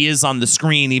he is on the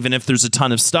screen, even if there's a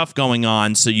ton of stuff going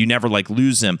on, so you never like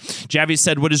lose him. Javi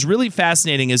said, what is really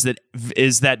fascinating is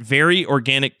that very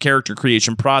organic character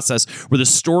creation process where the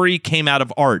story came out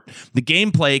of art, the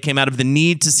gameplay came out of the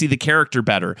need to see the character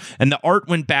better, and the art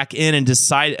went back in and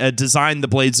designed the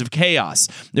Blades of Chaos.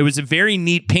 There was a very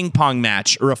neat ping pong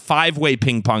match, or a 5-way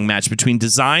ping pong match between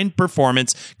design,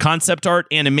 performance, concept art,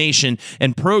 animation,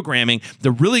 and programming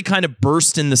that really kind of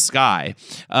burst in the sky.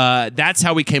 That's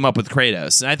how we came up with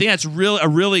Kratos, and I think that's a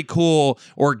really cool,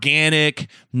 organic,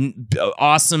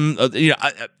 awesome.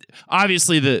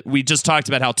 Obviously, we just talked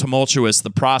about how tumultuous the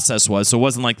process was, so it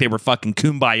wasn't like they were fucking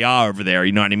kumbaya over there,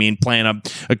 you know what I mean? Playing an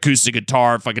acoustic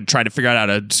guitar, fucking trying to figure out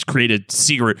how to create a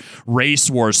secret race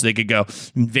war so they could go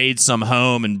invade some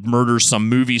home and murder some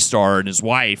movie star and his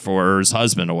wife or his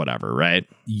husband or whatever, right?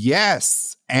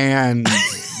 Yes, and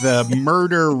the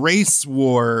murder race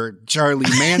war Charlie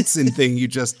Manson thing you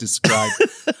just described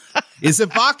is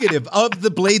evocative of the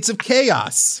Blades of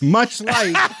Chaos, much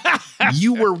like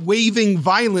you were waving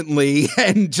violently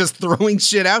and just throwing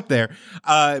shit out there.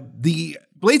 The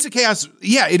Blades of Chaos,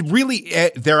 yeah, it really,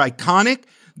 they're iconic.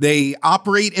 They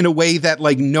operate in a way that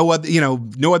like no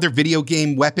other video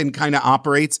game weapon kind of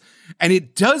operates. And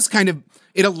it does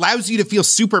it allows you to feel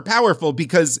super powerful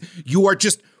because you are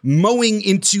just mowing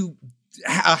into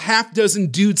a half dozen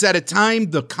dudes at a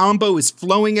time. The combo is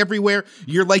flowing everywhere.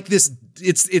 You're like this,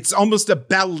 it's almost a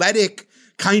balletic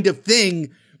kind of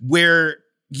thing where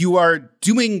you are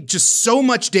doing just so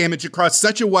much damage across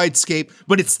such a wide scape,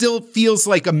 but it still feels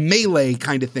like a melee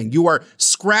kind of thing. You are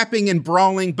scrapping and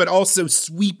brawling, but also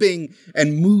sweeping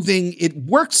and moving. It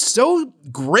works so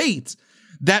great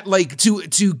that like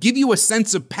to give you a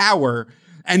sense of power,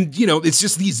 and it's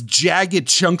just these jagged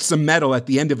chunks of metal at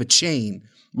the end of a chain.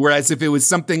 Whereas if it was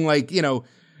something like,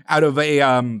 out of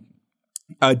a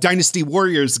Dynasty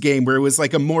Warriors game where it was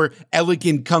like a more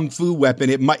elegant kung fu weapon,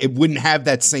 it wouldn't have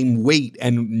that same weight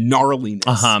and gnarliness.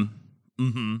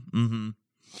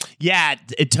 Yeah,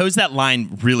 it toes that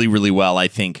line really, really well, I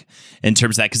think, in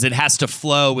terms of that, because it has to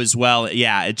flow as well.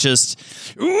 Yeah, it just,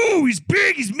 ooh, he's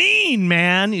big, he's mean,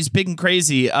 man. He's big and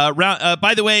crazy.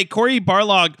 By the way, Cory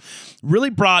Barlog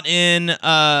really brought in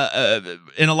a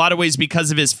lot of ways because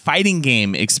of his fighting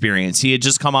game experience. He had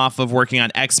just come off of working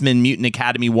on X-Men Mutant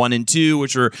Academy 1 and 2,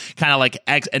 which were kind of like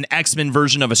an X-Men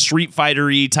version of a Street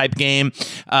Fighter-y type game.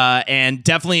 And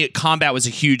definitely combat was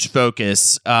a huge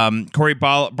focus. Cory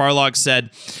Barlog said,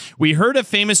 "We heard a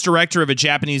famous director of a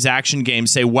Japanese action game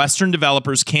say Western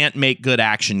developers can't make good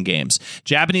action games.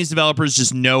 Japanese developers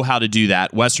just know how to do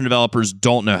that. Western developers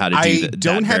don't know how to do that. I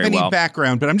don't have any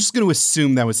background, but I'm just going to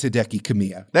assume that was Hideki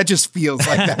Kamiya. That just feels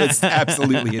like that was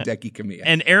absolutely Hideki Kamiya."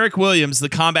 And Eric Williams, the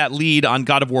combat lead on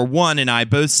God of War 1, and I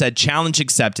both said challenge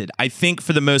accepted. I think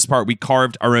for the most part we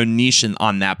carved our own niche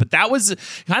on that. But that was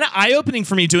kind of eye-opening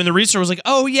for me doing the research. I was like,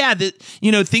 oh yeah,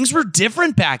 things were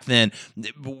different back then.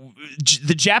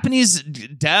 The Japanese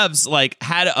devs like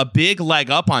had a big leg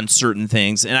up on certain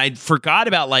things, and I forgot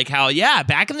about like how, yeah,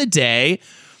 back in the day,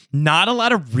 not a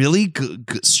lot of really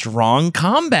good, strong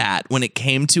combat when it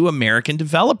came to American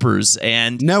developers.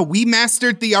 And no, we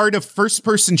mastered the art of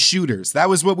first-person shooters. That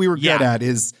was what we were good at,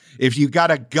 is if you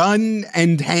got a gun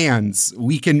and hands,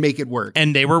 we can make it work.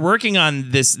 And they were working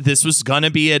on this. This was going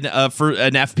to be for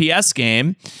an FPS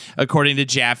game, according to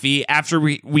Jaffe. After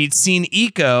we'd seen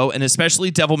Ico and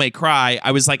especially Devil May Cry,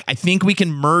 I was like, I think we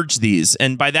can merge these.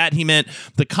 And by that, he meant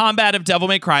the combat of Devil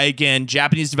May Cry, again,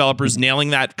 Japanese developers nailing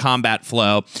that combat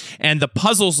flow, and the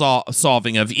puzzle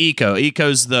solving of Ico.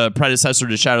 Ico's the predecessor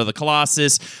to Shadow of the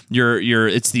Colossus.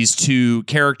 It's these two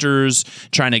characters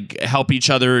trying to help each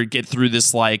other get through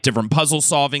this like different puzzle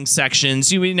solving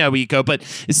sections. We know Ico, but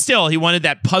still, he wanted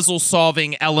that puzzle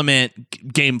solving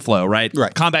element game flow, right?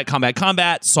 Right.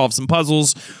 Combat, solve some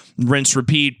puzzles, rinse,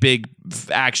 repeat, big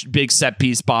action, big set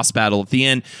piece boss battle at the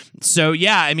end. So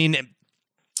yeah, I mean,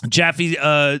 Jaffe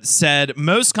said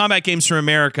most combat games from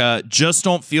America just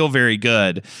don't feel very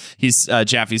good.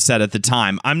 Jaffe said at the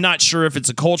time, I'm not sure if it's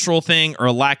a cultural thing or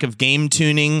a lack of game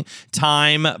tuning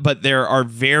time, but there are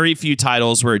very few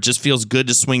titles where it just feels good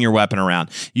to swing your weapon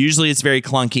around. Usually it's very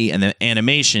clunky and the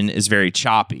animation is very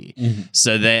choppy. Mm-hmm.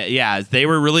 So they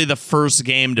were really the first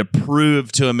game to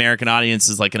prove to American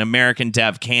audiences like an American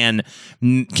dev can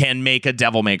make a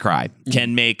Devil May Cry,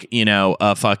 can make,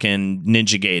 a fucking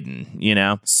Ninja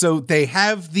Gaiden, So they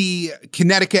have the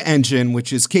Kinetica engine,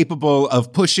 which is capable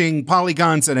of pushing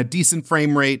polygons at a decent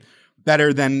frame rate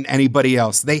better than anybody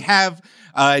else. They have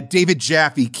David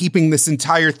Jaffe keeping this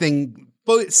entire thing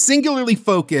singularly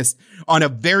focused on a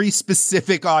very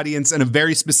specific audience and a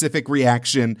very specific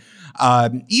reaction.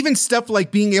 Even stuff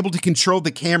like being able to control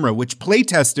the camera, which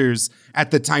playtesters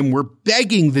at the time were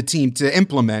begging the team to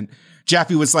implement.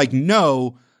 Jaffe was like,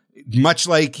 no, much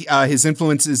like his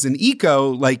influences in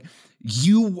Ico, like,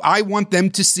 I want them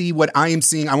to see what I am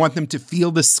seeing. I want them to feel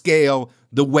the scale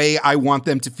the way I want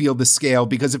them to feel the scale,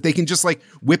 because if they can just like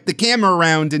whip the camera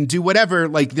around and do whatever,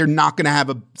 like they're not going to have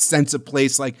a sense of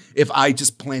place. Like if I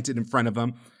just plant it in front of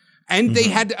them. And they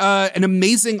had an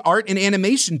amazing art and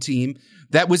animation team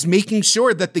that was making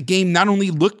sure that the game not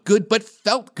only looked good, but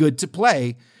felt good to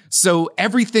play. So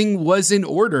everything was in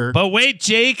order. But wait,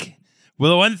 Jake,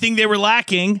 well, the one thing they were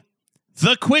lacking,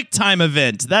 the QuickTime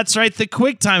event. That's right, the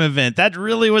QuickTime event. That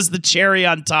really was the cherry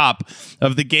on top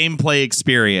of the gameplay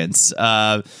experience.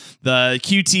 The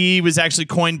QTE was actually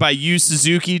coined by Yu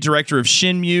Suzuki, director of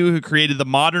Shenmue, who created the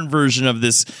modern version of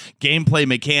this gameplay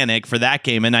mechanic for that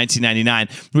game in 1999,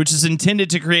 which is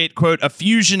intended to create, quote, a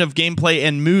fusion of gameplay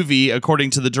and movie, according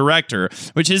to the director,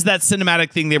 which is that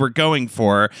cinematic thing they were going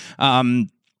for.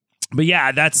 But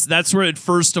yeah, that's where it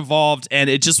first evolved, and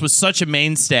it just was such a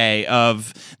mainstay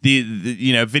of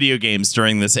the video games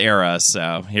during this era.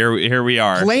 So here we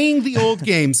are. Playing the old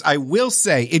games, I will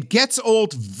say, it gets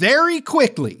old very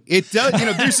quickly. It does.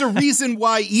 There's a reason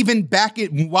why even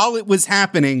while it was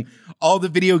happening, all the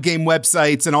video game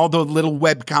websites and all the little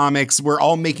web comics were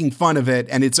all making fun of it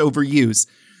and its overuse.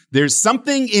 There's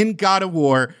something in God of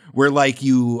War where like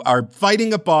you are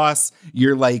fighting a boss,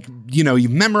 you're like,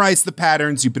 you've memorized the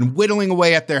patterns, you've been whittling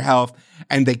away at their health,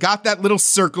 and they got that little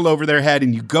circle over their head,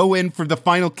 and you go in for the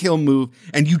final kill move,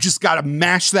 and you just gotta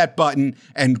mash that button,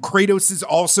 and Kratos is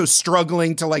also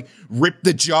struggling to like rip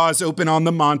the jaws open on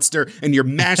the monster, and you're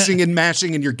mashing and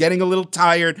mashing, and you're getting a little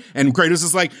tired, and Kratos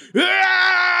is like,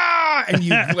 "Ah!" and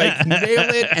you like nail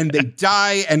it, and they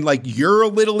die, and like you're a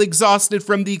little exhausted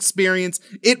from the experience.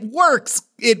 It works.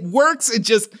 It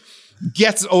just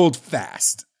gets old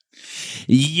fast.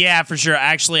 Yeah, for sure.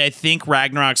 Actually, I think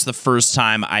Ragnarok's the first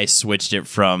time I switched it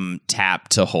from tap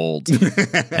to hold,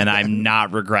 and I'm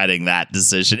not regretting that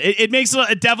decision. It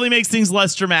definitely makes things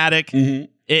less dramatic.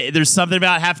 Mm-hmm. There's something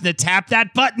about having to tap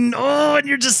that button. Oh, and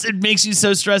it makes you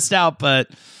so stressed out.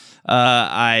 But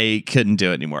I couldn't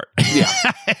do it anymore. Yeah,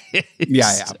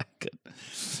 yeah.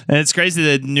 And it's crazy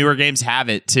that newer games have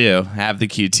it too, have the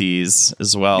QTs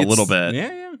as well, a little bit.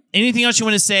 Yeah. Anything else you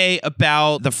want to say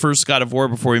about the first God of War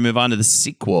before we move on to the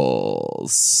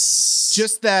sequels?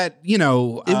 Just that,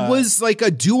 it was like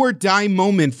a do or die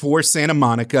moment for Santa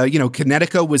Monica.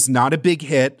 Kinetica was not a big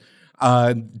hit.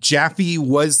 Jaffe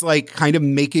was like kind of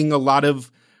making a lot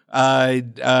of,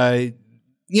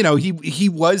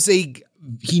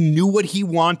 he knew what he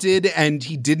wanted and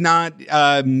he did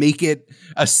not make it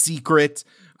a secret.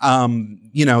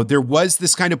 There was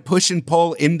this kind of push and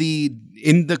pull in the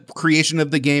creation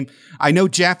of the game. I know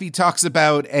Jaffe talks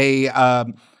about a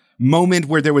moment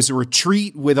where there was a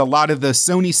retreat with a lot of the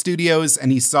Sony studios,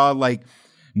 and he saw like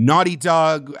Naughty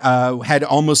Dog had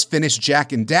almost finished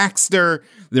Jak and Daxter.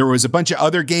 There was a bunch of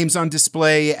other games on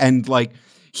display, and like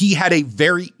he had a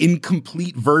very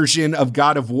incomplete version of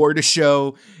God of War to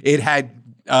show. It had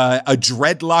a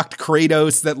dreadlocked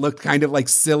Kratos that looked kind of like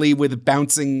silly with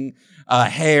bouncing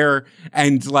hair,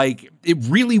 and like it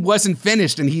really wasn't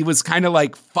finished. And he was kind of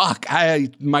like, fuck, I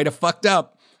might have fucked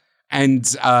up. And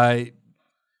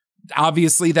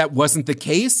obviously that wasn't the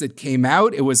case. It came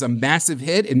out. It was a massive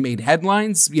hit. It made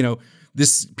headlines. You know,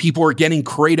 people were getting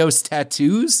Kratos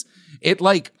tattoos. It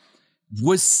like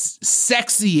was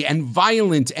sexy and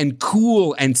violent and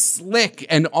cool and slick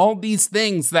and all these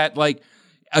things that like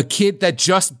a kid that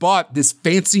just bought this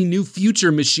fancy new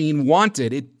future machine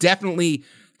wanted. It definitely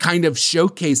kind of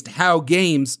showcased how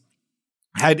games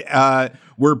had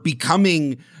were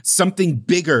becoming something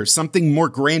bigger, something more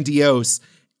grandiose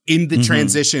in the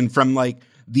transition from like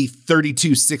the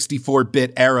 32,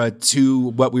 64-bit era to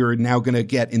what we were now going to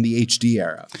get in the HD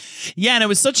era. Yeah, and it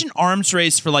was such an arms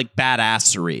race for like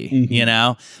badassery, you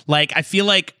know? Like, I feel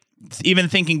like even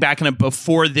thinking back in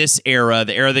before this era,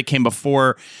 the era that came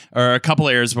before, or a couple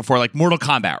eras before, like Mortal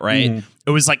Kombat, right? It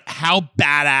was like, how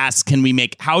badass can we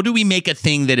make? How do we make a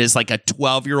thing that is like a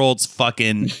 12-year-old's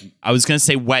fucking, I was going to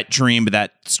say wet dream, but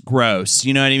that's gross.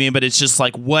 You know what I mean? But it's just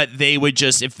like what they would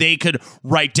just, if they could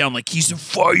write down like, he's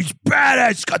badass,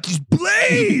 he's got these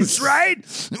blades, right?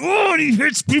 Oh, and he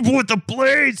hits people with the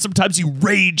blades. Sometimes he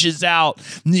rages out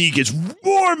and then he gets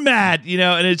more mad, you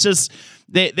know? And it's just,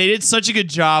 They did such a good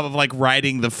job of like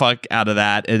writing the fuck out of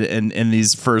that in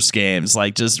these first games,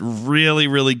 like just really,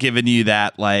 really giving you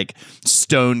that like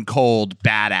stone cold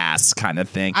badass kind of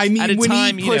thing. I mean,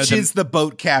 when he pushes the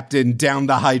boat captain down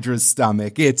the Hydra's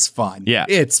stomach, it's fun. Yeah,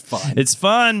 it's fun. It's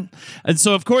fun. And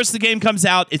so, of course, the game comes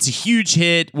out. It's a huge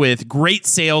hit with great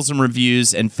sales and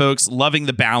reviews, and folks loving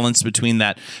the balance between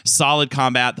that solid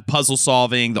combat, the puzzle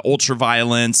solving, the ultra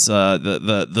violence,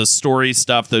 the story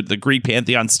stuff, the Greek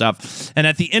pantheon stuff. And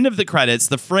at the end of the credits,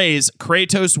 the phrase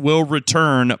Kratos will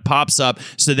return pops up,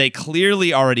 so they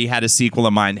clearly already had a sequel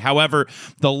in mind. However,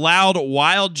 the loud,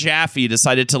 wild Jaffe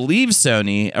decided to leave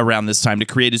Sony around this time to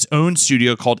create his own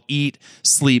studio called Eat,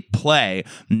 Sleep, Play.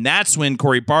 And that's when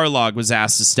Cory Barlog was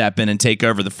asked to step in and take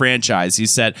over the franchise. He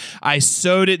said, I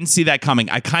so didn't see that coming.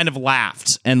 I kind of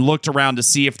laughed and looked around to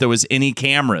see if there was any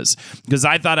cameras, because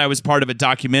I thought I was part of a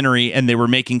documentary and they were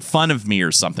making fun of me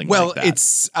or something like that. Well,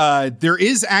 it's there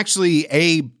is actually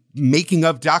a making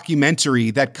of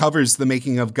documentary that covers the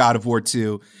making of God of War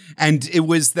 2. And it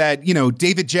was that, you know,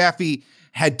 David Jaffe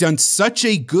had done such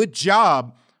a good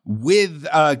job with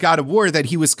God of War that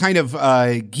he was kind of,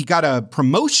 he got a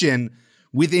promotion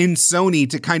within Sony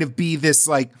to kind of be this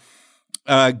like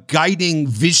guiding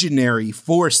visionary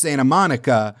for Santa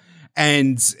Monica.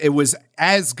 And it was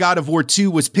as God of War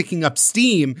 2 was picking up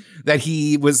steam that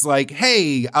he was like,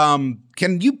 hey,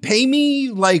 can you pay me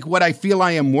like what I feel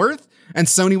I am worth? And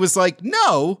Sony was like,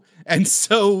 no. And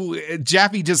so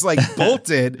Jaffe just like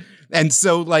bolted. And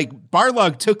so like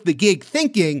Barlog took the gig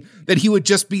thinking that he would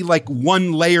just be like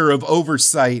one layer of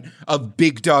oversight of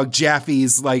Big Dog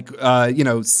Jaffe's like,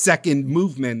 second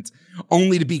movement,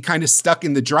 only to be kind of stuck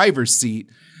in the driver's seat.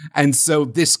 And so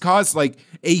this caused like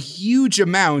a huge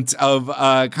amount of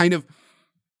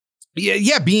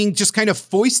being just kind of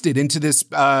foisted into this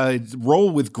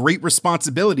role with great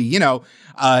responsibility. You know,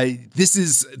 this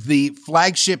is the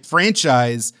flagship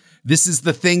franchise. This is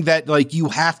the thing that like you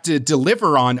have to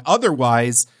deliver on.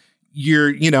 Otherwise,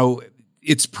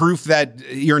 it's proof that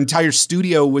your entire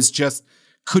studio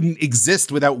couldn't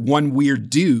exist without one weird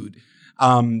dude.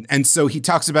 And so he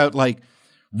talks about like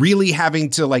really having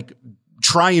to like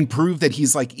try and prove that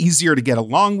he's like easier to get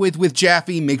along with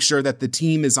Jaffe, make sure that the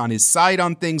team is on his side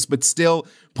on things, but still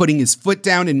putting his foot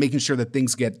down and making sure that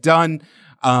things get done.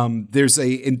 There's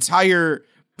a entire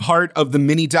part of the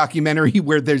mini documentary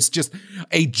where there's just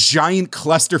a giant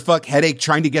clusterfuck headache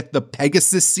trying to get the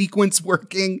Pegasus sequence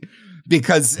working,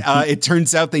 because it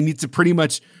turns out they need to pretty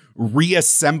much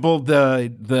reassemble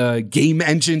the game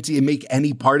engine to make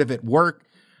any part of it work.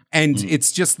 And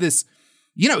it's just this,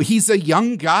 you know, he's a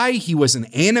young guy. He was an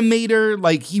animator.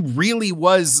 Like he really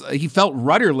was, he felt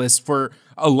rudderless for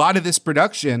a lot of this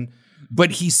production,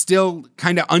 but he still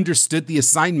kind of understood the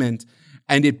assignment.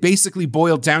 And it basically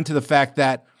boiled down to the fact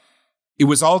that it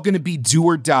was all going to be do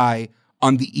or die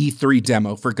on the E3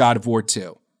 demo for God of War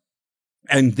 2.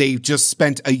 And they just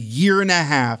spent a year and a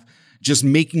half just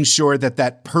making sure that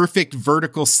that perfect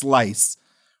vertical slice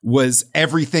was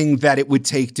everything that it would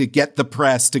take to get the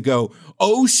press to go,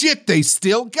 oh shit, they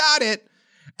still got it.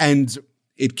 And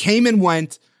it came and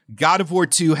went. God of War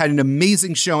 2 had an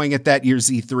amazing showing at that year's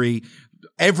E3.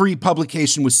 Every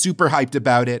publication was super hyped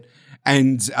about it.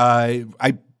 And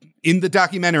in the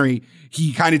documentary,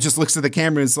 he kind of just looks at the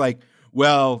camera and is like,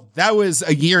 well, that was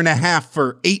a year and a half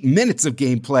for 8 minutes of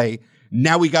gameplay.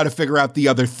 Now we got to figure out the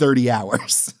other 30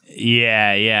 hours.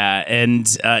 Yeah.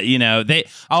 And,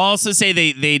 I'll also say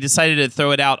they decided to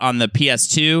throw it out on the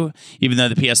PS2, even though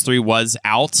the PS3 was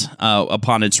out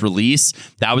upon its release.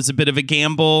 That was a bit of a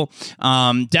gamble.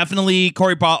 Definitely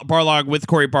Cory Barlog. With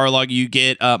Cory Barlog, you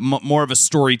get more of a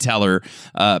storyteller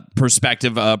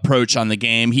perspective approach on the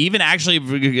game. He even actually,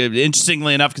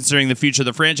 interestingly enough, considering the future of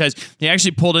the franchise, he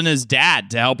actually pulled in his dad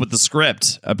to help with the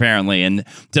script, apparently, and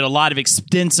did a lot of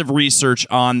extensive research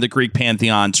on the Greek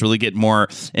pantheon to really get more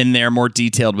in there, more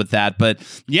detailed with that. But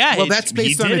yeah, well, that's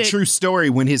based on a true story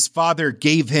when his father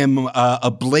gave him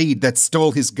a blade that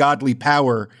stole his godly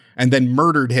power and then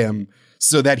murdered him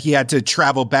so that he had to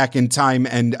travel back in time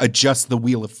and adjust the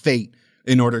wheel of fate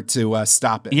in order to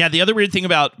stop it. Yeah, the other weird thing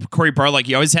about Cory Barlog,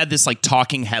 he always had this like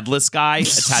talking headless guy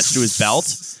attached to his belt,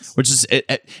 which is,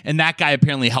 and that guy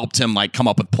apparently helped him like come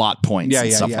up with plot points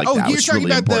and stuff like that. Oh, you're talking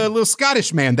about the little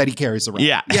Scottish man that he carries around.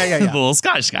 Yeah. The little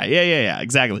Scottish guy. Yeah,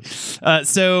 exactly.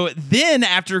 So then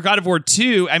after God of War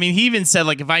 2, I mean, he even said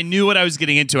like, if I knew what I was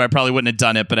getting into, I probably wouldn't have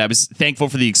done it, but I was thankful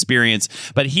for the experience.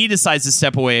 But he decides to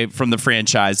step away from the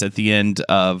franchise at the end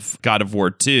of God of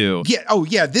War 2. Yeah. Oh,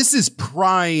 yeah. This is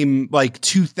prime like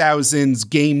 2000s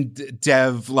game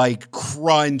dev, like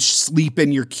crunch, sleep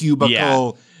in your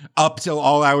cubicle up till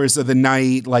all hours of the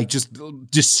night, like just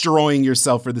destroying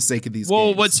yourself for the sake of these games.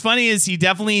 Well, what's funny is he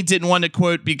definitely didn't want to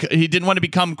quote, he didn't want to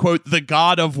become, quote, the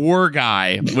God of War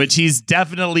guy, which he's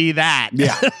definitely that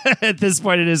at this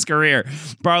point in his career.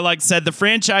 Barlog said, the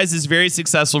franchise is very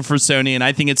successful for Sony, and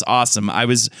I think it's awesome. I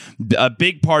was a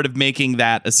big part of making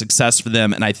that a success for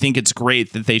them, and I think it's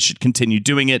great that they should continue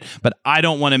doing it, but I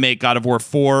don't want to make God of War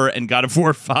 4 and God of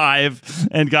War 5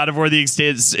 and God of War the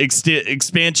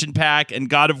expansion pack and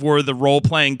God of War the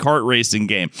role-playing kart racing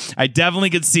game. I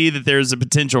definitely could see that there's a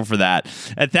potential for that.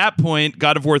 At that point,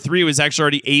 God of War 3 was actually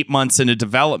already 8 months into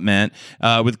development,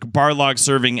 with Barlog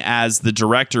serving as the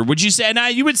director. Would you say, now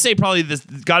you would say probably this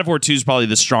God of War 2 is probably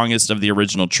the strongest of the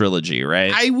original trilogy,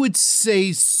 right? I would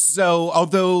say so,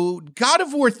 although God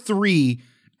of War 3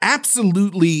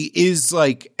 absolutely is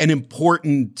like an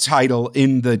important title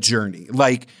in the journey.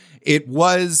 Like it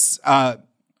was,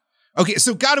 okay,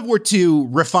 so God of War 2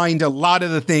 refined a lot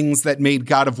of the things that made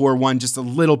God of War 1 just a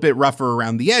little bit rougher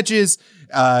around the edges,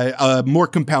 a more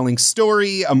compelling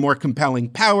story, a more compelling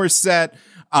power set,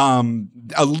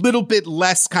 a little bit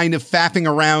less kind of faffing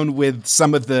around with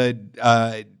some of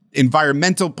the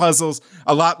environmental puzzles,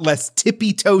 a lot less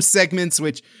tippy-toe segments,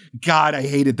 which, God, I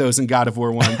hated those in God of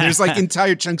War 1. There's like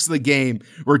entire chunks of the game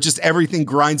where just everything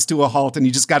grinds to a halt and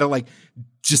you just got to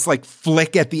just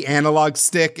flick at the analog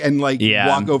stick and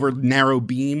walk over narrow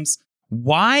beams.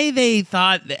 Why they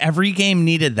thought every game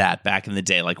needed that back in the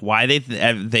day? Like why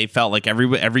they felt like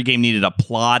every game needed a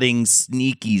plodding,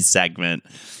 sneaky segment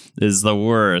is the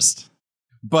worst.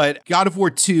 But God of War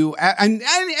 2 and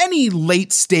any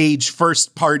late stage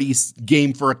first party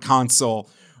game for a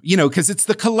console, because it's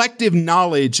the collective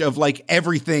knowledge of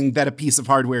everything that a piece of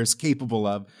hardware is capable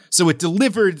of. So it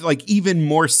delivered even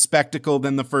more spectacle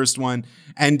than the first one.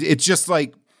 And it's just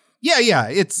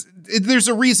there's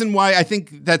a reason why I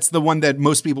think that's the one that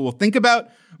most people will think about.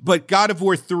 But God of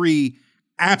War 3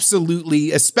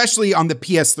 absolutely, especially on the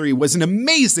PS3, was an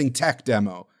amazing tech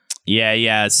demo.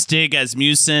 Yeah. Stig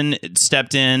Asmussen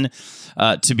stepped in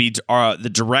to be the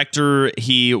director.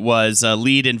 He was a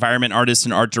lead environment artist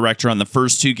and art director on the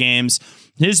first two games.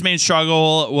 His main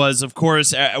struggle was, of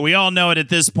course, we all know it at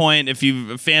this point, if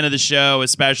you're a fan of the show,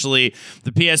 especially,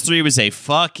 the PS3 was a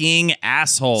fucking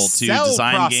asshole to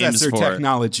design games for.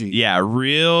 Technology. Yeah,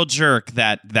 real jerk,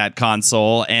 that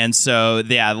console. And so,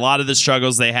 a lot of the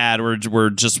struggles they had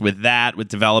were just with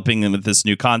developing them with this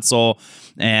new console.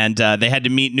 And they had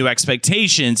to meet new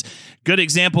expectations. Good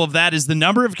example of that is the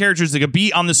number of characters that could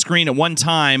be on the screen at one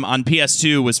time on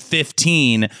PS2 was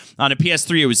 15. On a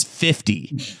PS3, it was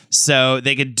 50. So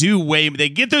they could they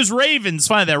get those ravens,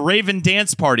 that Raven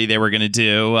dance party they were going to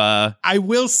do. I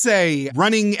will say,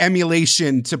 running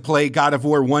emulation to play God of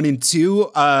War 1 and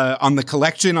 2 on the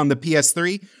collection on the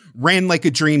PS3 ran like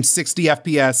a dream, 60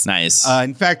 FPS. Nice.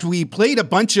 In fact, we played a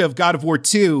bunch of God of War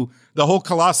 2, the whole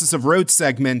Colossus of Rhodes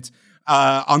segment,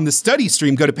 on the study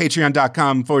stream. Go to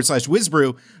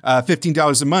patreon.com/Whizbrew,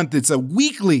 $15 a month. It's a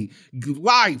weekly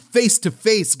live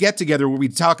face-to-face get-together where we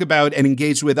talk about and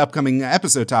engage with upcoming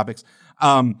episode topics.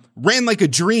 Ran like a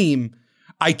dream.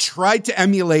 I tried to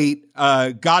emulate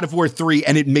God of War 3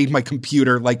 and it made my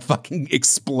computer fucking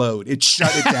explode. It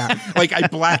shut it down. I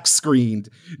black screened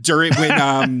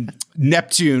when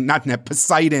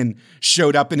Poseidon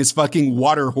showed up in his fucking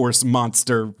water horse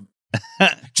monster.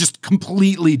 just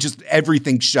completely, just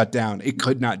everything shut down. It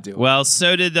could not do it. Well,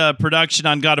 so did the production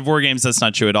on God of War games. That's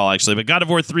not true at all, actually. But God of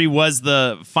War 3 was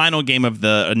the final game of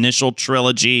the initial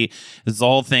trilogy. It's the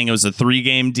whole thing. It was a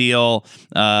 3-game deal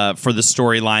for the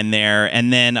storyline there.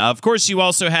 And then, of course, you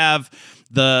also have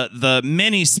the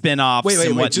many spin-offs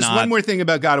and whatnot. Wait. Just one more thing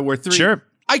about God of War 3. Sure.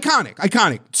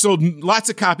 Iconic. Sold lots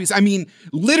of copies. I mean,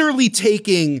 literally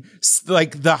taking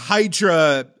like the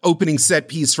Hydra opening set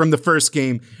piece from the first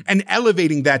game and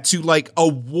elevating that to like a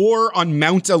war on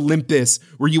Mount Olympus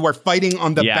where you are fighting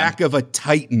on the back of a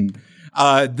Titan.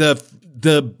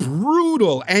 The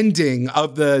brutal ending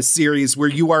of the series where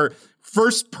you are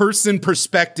first person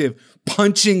perspective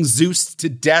punching Zeus to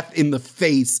death in the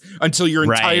face until your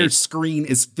entire screen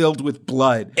is filled with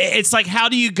blood. It's like, how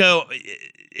do you go?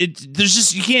 There's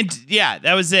just, you can't. Yeah,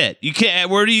 that was it. You can't.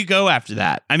 Where do you go after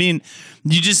that? I mean,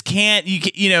 you just can't.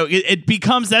 It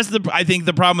becomes, that's I think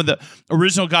the problem with the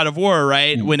original God of War,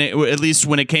 right? At least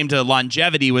when it came to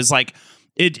longevity, was like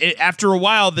it after a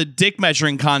while, the dick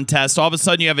measuring contest. All of a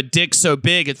sudden, you have a dick so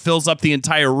big it fills up the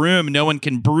entire room. No one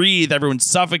can breathe. Everyone's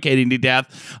suffocating to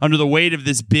death under the weight of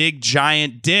this big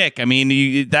giant dick. I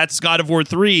mean, that's God of War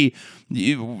 3.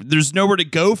 There's nowhere to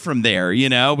go from there.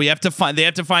 They have to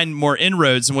find more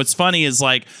inroads. And what's funny is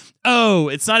like, oh,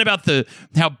 it's not about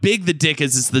how big the dick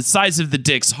is, it's the size of the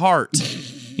dick's heart,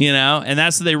 and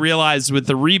that's what they realized with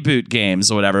the reboot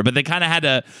games or whatever. But they kind of had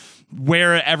to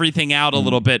wear everything out a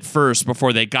little bit first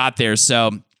before they got there.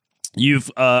 So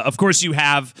you've, of course, you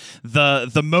have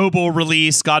the mobile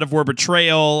release, God of War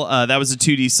Betrayal. That was a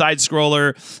 2D side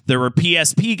scroller. There were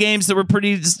PSP games that were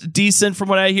pretty decent from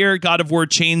what I hear. God of War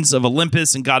Chains of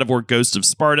Olympus and God of War Ghost of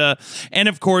Sparta. And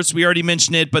of course, we already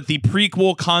mentioned it, but the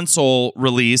prequel console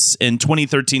release in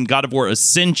 2013, God of War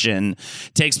Ascension,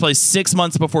 takes place 6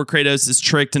 months before Kratos is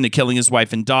tricked into killing his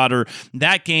wife and daughter.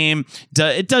 That game,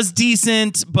 it does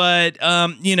decent, but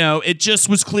it just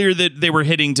was clear that they were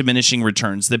hitting diminishing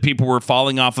returns, that people were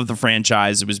falling off of the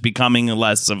franchise. It was becoming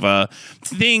less of a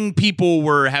thing people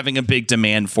were having a big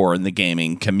demand for in the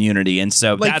gaming community. And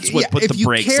so that's what put the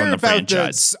brakes on the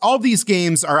franchise. All these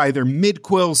games are either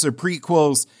midquels or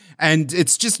prequels. And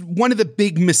it's just one of the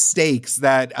big mistakes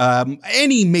that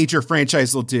any major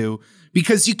franchise will do,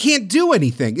 because you can't do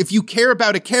anything. If you care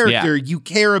about a character, you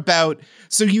care about,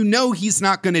 so he's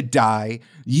not going to die.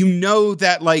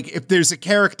 That like if there's a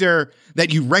character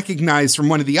that you recognize from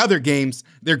one of the other games,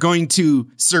 they're going to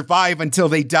survive until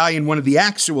they die in one of the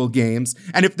actual games.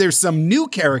 And if there's some new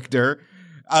character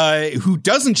who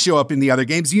doesn't show up in the other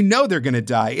games, they're going to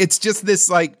die. It's just this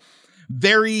like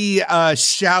very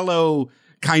shallow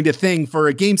kind of thing for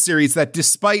a game series that,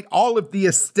 despite all of the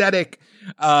aesthetic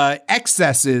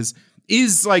excesses,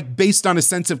 is like based on a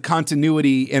sense of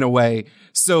continuity in a way.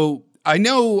 So I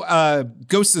know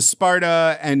Ghost of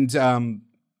Sparta and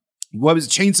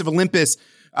Chains of Olympus,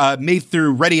 made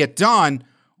through Ready at Dawn,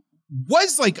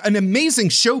 was like an amazing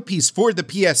showpiece for the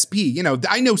PSP.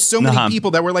 I know so many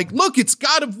people that were like, look, it's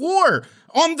God of War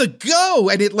on the go.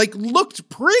 And it like looked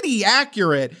pretty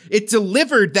accurate. It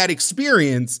delivered that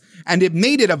experience and it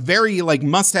made it a very like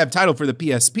must-have title for the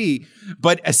PSP.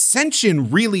 But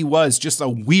Ascension really was just a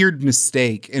weird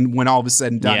mistake. And when all of a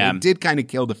sudden done, it did kind of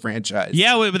kill the franchise.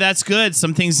 Yeah, but that's good.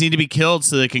 Some things need to be killed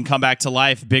so they can come back to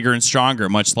life bigger and stronger,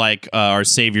 much like our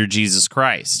Savior Jesus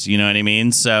Christ. You know what I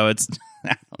mean? So it's...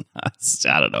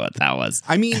 I don't know what that was.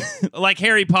 I mean, like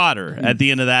Harry Potter at the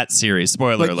end of that series.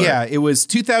 Spoiler alert. Yeah, it was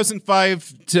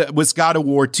 2005 was God of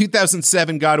War,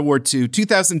 2007 God of War 2,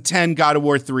 2010 God of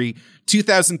War 3,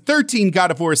 2013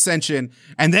 God of War Ascension,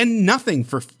 and then nothing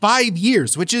for 5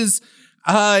 years, which is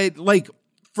like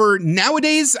for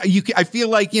nowadays. I feel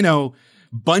like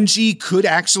Bungie could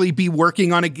actually be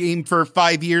working on a game for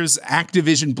 5 years.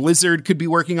 Activision Blizzard could be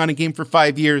working on a game for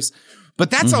 5 years. But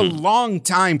that's a long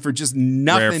time for just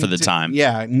nothing. Rare for the time.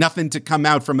 Yeah, nothing to come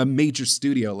out from a major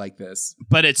studio like this.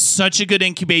 But it's such a good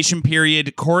incubation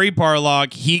period. Cory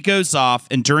Barlog, he goes off,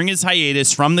 and during his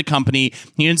hiatus from the company,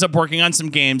 he ends up working on some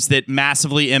games that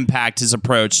massively impact his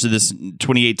approach to this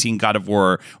 2018 God of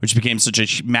War, which became such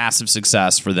a massive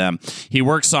success for them. He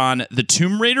works on the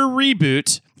Tomb Raider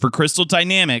reboot for Crystal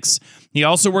Dynamics. He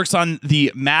also works on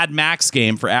the Mad Max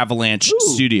game for Avalanche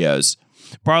Studios.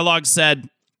 Barlog said,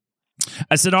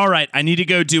 I said, all right, I need to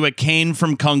go do a cane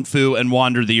from Kung Fu and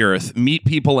wander the earth, meet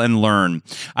people and learn.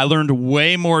 I learned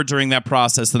way more during that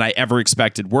process than I ever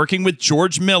expected. Working with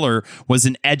George Miller was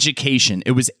an education.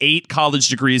 It was 8 college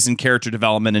degrees in character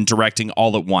development and directing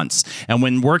all at once. And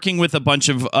when working with a bunch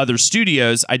of other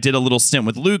studios, I did a little stint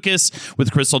with Lucas,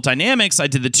 with Crystal Dynamics. I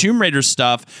did the Tomb Raider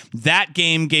stuff. That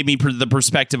game gave me the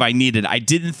perspective I needed. I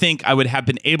didn't think I would have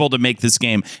been able to make this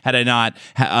game had I not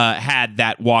had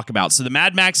that walkabout. So the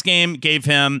Mad Max game gave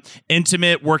him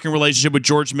intimate working relationship with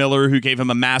George Miller, who gave him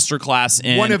a masterclass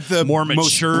in one of the more most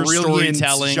mature brilliant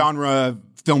storytelling genre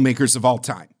filmmakers of all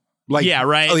time. Like, yeah,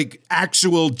 right. Like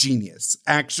actual genius,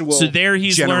 actual. So there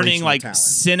he's learning like talent.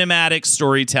 Cinematic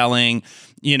storytelling,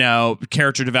 you know,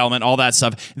 character development, all that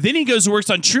stuff. Then he goes and works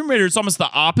on Tomb Raider. It's almost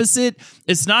the opposite.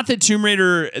 It's not that Tomb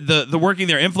Raider, the working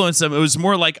there influenced him. It was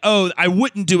more like, oh, I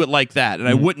wouldn't do it like that, and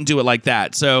I wouldn't do it like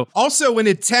that. So also an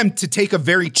attempt to take a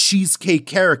very cheesecake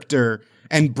character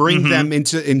and bring them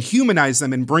into and humanize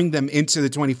them and bring them into the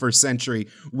 21st century,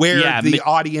 where the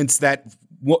audience that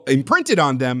imprinted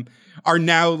on them are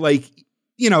now like,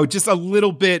 you know, just a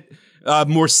little bit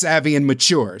more savvy and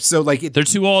mature. So like they're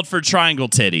too old for triangle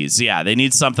titties. Yeah, they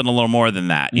need something a little more than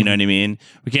that. You know what I mean?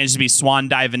 We can't just be swan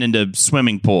diving into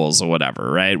swimming pools or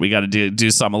whatever, right? We got to do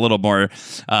something a little more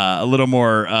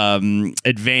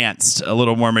advanced, a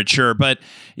little more mature. But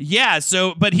yeah,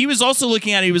 so but he was also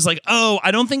looking at it. He was like, oh,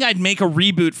 I don't think I'd make a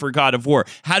reboot for God of War.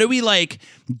 How do we like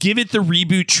give it the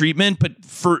reboot treatment, but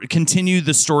for continue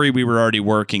the story we were already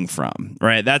working from,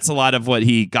 right? That's a lot of what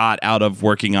he got out of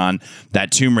working on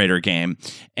that Tomb Raider game.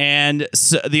 And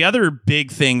so the other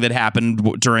big thing that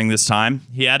happened during this time,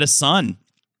 he had a son.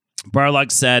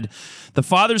 Barlog said, the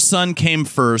father's son came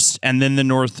first, and then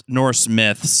the Norse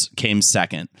myths came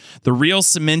second. The real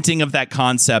cementing of that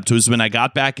concept was when I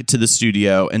got back to the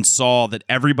studio and saw that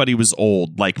everybody was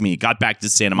old, like me. Got back to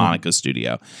Santa Monica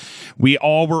studio. We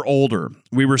all were older.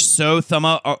 We were so thumb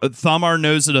our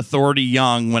nose at authority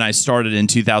young when I started in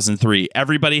 2003.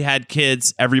 Everybody had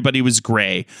kids. Everybody was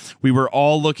gray. We were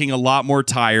all looking a lot more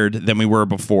tired than we were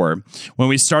before. When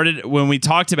we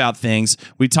talked about things,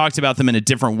 we talked about them in a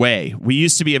different way. We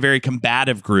used to be a very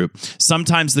combative group.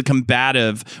 Sometimes the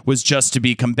combative was just to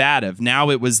be combative. Now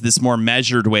it was this more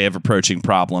measured way of approaching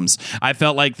problems. I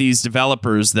felt like these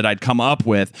developers that I'd come up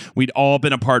with, we'd all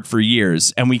been apart for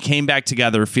years, and we came back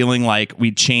together feeling like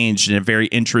we'd changed in a very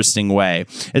interesting way.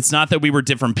 It's not that we were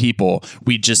different people.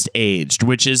 We just aged,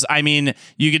 which is, I mean,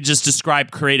 you could just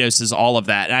describe Kratos as all of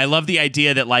that. And I love the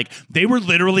idea that like they were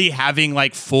literally having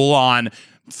like full on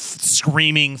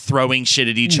screaming, throwing shit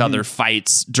at each other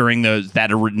fights during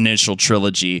that initial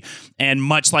trilogy. And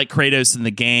much like Kratos in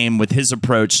the game with his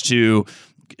approach to,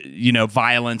 you know,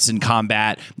 violence and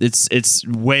combat, it's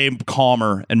way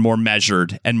calmer and more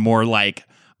measured and more like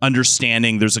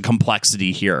understanding there's a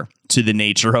complexity here to the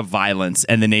nature of violence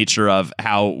and the nature of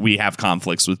how we have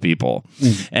conflicts with people,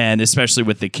 and especially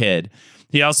with the kid.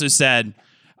 He also said,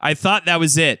 I thought that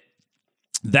was it.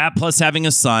 That plus having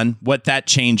a son, what that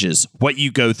changes, what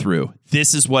you go through.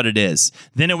 This is what it is.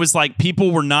 Then it was like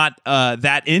people were not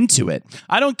that into it.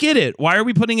 I don't get it. Why are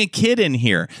we putting a kid in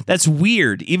here? That's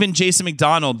weird. Even Jason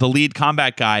McDonald, the lead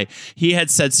combat guy, he had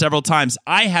said several times,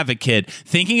 I have a kid.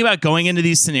 Thinking about going into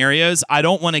these scenarios, I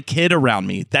don't want a kid around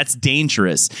me. That's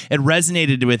dangerous. It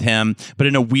resonated with him, but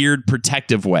in a weird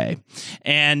protective way.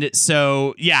 And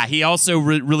so, yeah, he also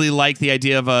really liked the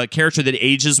idea of a character that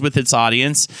ages with its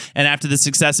audience. And after the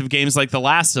success of games like The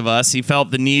Last of Us, he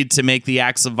felt the need to make the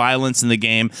acts of violence in the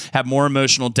game have more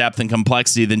emotional depth and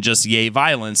complexity than just yay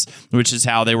violence, which is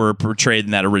how they were portrayed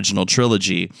in that original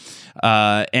trilogy.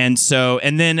 And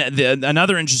then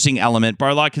another interesting element,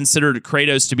 Barlog considered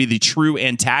Kratos to be the true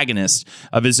antagonist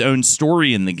of his own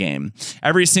story in the game.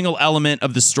 Every single element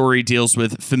of the story deals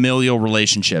with familial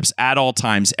relationships. At all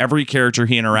times, every character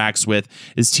he interacts with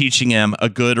is teaching him a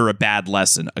good or a bad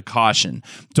lesson, a caution.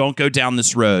 Don't go down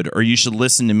this road, or you should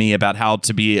listen to me about how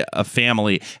to be a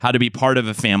family, how to be part of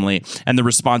a family, and the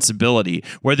responsibility.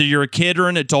 Whether you're a kid or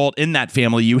an adult in that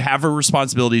family, you have a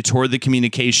responsibility toward the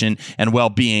communication and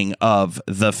well-being of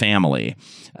the family.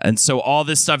 And so all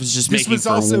this stuff is just this was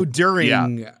also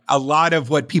during a lot of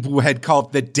what people had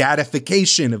called the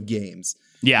dadification of games.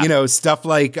 Yeah. You know, stuff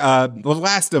like The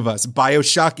Last of Us,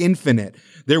 BioShock Infinite.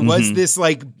 There was this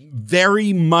like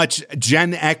very much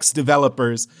Gen X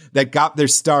developers that got their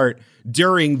start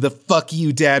during the fuck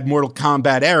you dad Mortal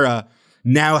Kombat era,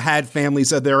 now had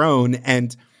families of their own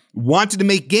and wanted to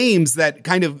make games that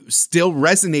kind of still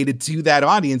resonated to that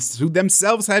audience who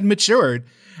themselves had matured.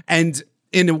 And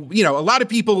a lot of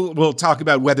people will talk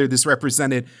about whether this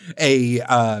represented a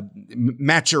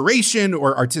maturation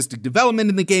or artistic development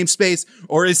in the game space,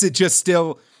 or is it just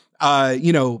still,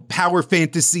 power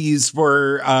fantasies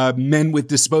for men with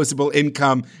disposable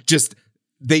income? Just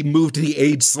they moved the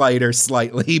age slider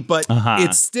slightly, but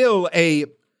it's still if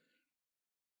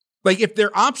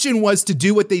their option was to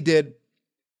do what they did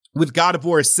with God of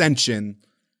War Ascension,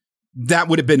 that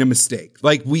would have been a mistake.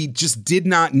 Like, we just did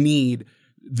not need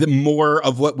the more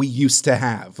of what we used to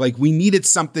have. Like, we needed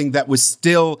something that was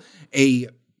still a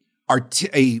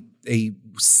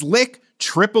slick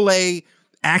AAA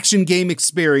action game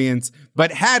experience,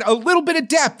 but had a little bit of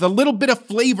depth, a little bit of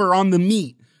flavor on the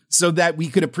meat, so that we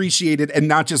could appreciate it and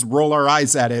not just roll our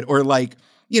eyes at it or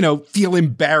feel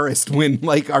embarrassed when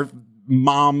our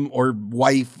mom or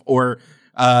wife or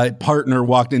partner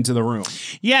walked into the room.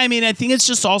 Yeah, I mean, I think it's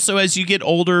just also as you get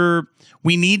older,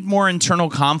 we need more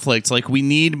internal conflict. Like, we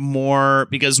need more,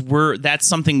 because that's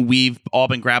something we've all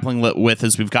been grappling with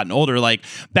as we've gotten older. Like,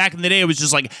 back in the day, it was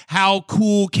just like, how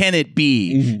cool can it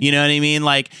be? Mm-hmm. You know what I mean?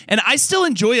 Like, and I still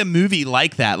enjoy a movie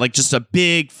like that, like just a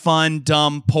big, fun,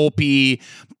 dumb, pulpy,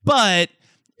 but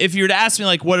if you were to ask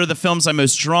me, what are the films I'm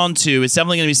most drawn to, it's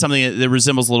definitely going to be something that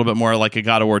resembles a little bit more like a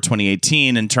God of War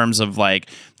 2018 in terms of,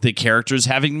 the characters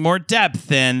having more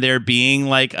depth and there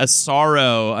being, a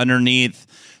sorrow underneath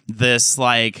this,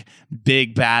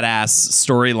 big badass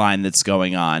storyline that's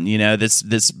going on.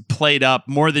 This played up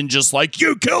more than just,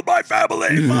 you killed my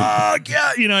family, fuck,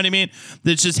 yeah, you know what I mean?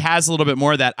 That just has a little bit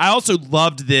more of that. I also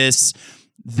loved this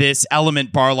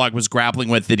element Barlog was grappling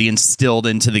with that he instilled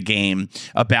into the game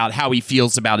about how he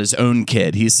feels about his own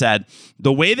kid. He said,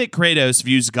 the way that Kratos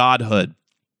views godhood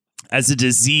as a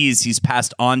disease he's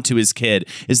passed on to his kid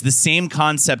is the same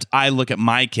concept I look at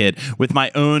my kid with my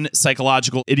own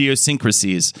psychological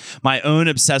idiosyncrasies, my own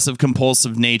obsessive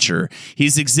compulsive nature.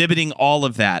 He's exhibiting all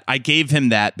of that. I gave him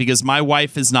that because my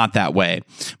wife is not that way.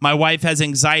 My wife has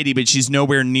anxiety, but she's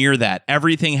nowhere near that.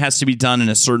 Everything has to be done in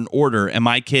a certain order, and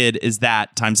my kid is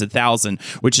that times 1,000,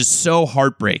 which is so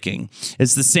heartbreaking.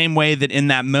 It's the same way that in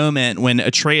that moment when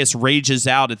Atreus rages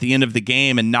out at the end of the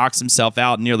game and knocks himself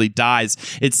out and nearly dies,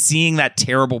 it's seeing that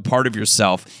terrible part of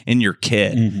yourself in your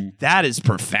kid. Mm-hmm. That is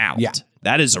profound. Yeah.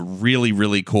 That is a really,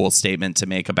 really cool statement to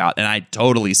make about, and I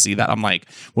totally see that. I'm like,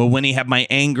 well, when he have my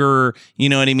anger, you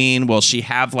know what I mean? Will she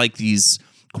have these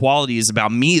qualities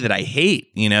about me that I hate,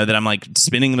 that I'm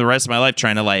spending the rest of my life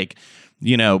trying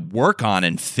to work on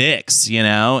and fix,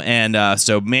 And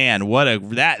so, man,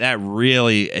 that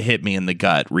really hit me in the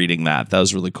gut reading that. That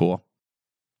was really cool.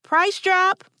 Price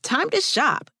drop? Time to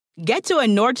shop. Get to a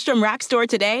Nordstrom Rack store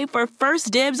today for first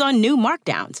dibs on new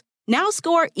markdowns. Now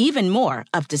score even more,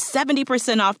 up to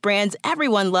 70% off brands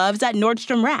everyone loves at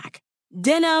Nordstrom Rack.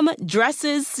 Denim,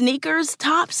 dresses, sneakers,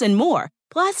 tops, and more.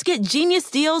 Plus, get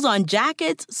genius deals on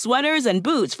jackets, sweaters, and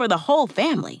boots for the whole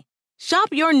family. Shop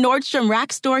your Nordstrom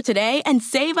Rack store today and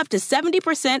save up to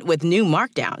 70% with new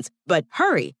markdowns. But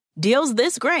hurry, deals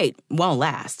this great won't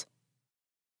last.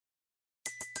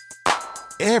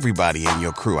 Everybody in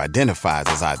your crew identifies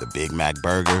as either Big Mac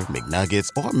Burger, McNuggets,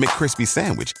 or McCrispy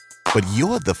Sandwich. But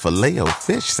you're the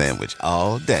Filet-O-Fish Sandwich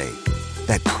all day.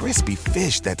 That crispy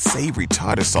fish, that savory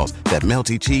tartar sauce, that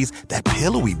melty cheese, that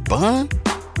pillowy bun.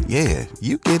 Yeah,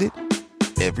 you get it.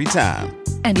 Every time.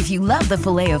 And if you love the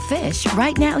Filet-O-Fish,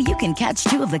 right now you can catch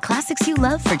two of the classics you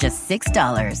love for just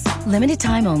 $6. Limited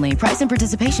time only. Price and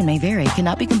participation may vary.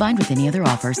 Cannot be combined with any other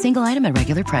offer. Single item at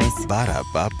regular price.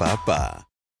 Ba-da-ba-ba-ba.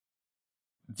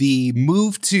 The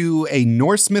move to a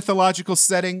Norse mythological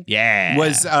setting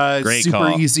was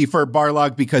super easy for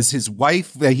Barlog because his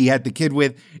wife that he had the kid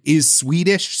with is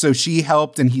Swedish, so she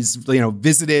helped, and he's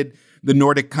visited the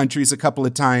Nordic countries a couple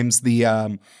of times. The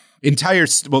not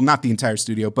the entire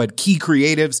studio, but key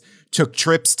creatives took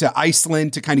trips to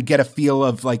Iceland to kind of get a feel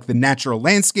of the natural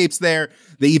landscapes there.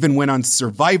 They even went on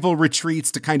survival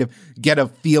retreats to kind of get a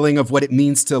feeling of what it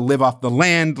means to live off the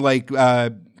land, like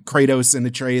Kratos and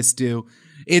Atreus do.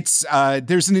 It's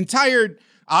there's an entire,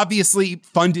 obviously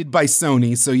funded by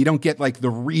Sony, so you don't get the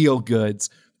real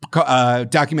goods,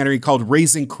 documentary called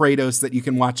Raising Kratos that you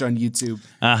can watch on YouTube.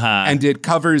 And it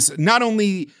covers not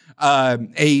only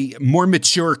a more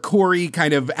mature Corey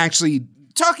kind of actually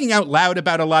talking out loud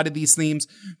about a lot of these themes,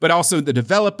 but also the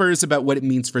developers about what it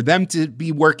means for them to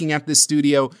be working at this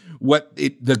studio,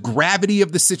 the gravity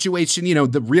of the situation,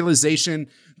 the realization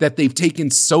that they've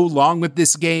taken so long with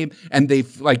this game and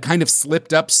they've kind of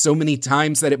slipped up so many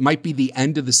times that it might be the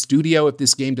end of the studio if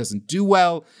this game doesn't do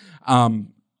well.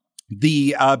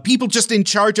 The people just in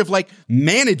charge of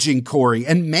managing Corey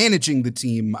and managing the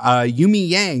team, Yumi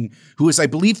Yang, who is, I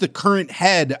believe, the current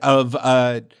head of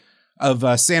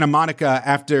Santa Monica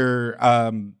after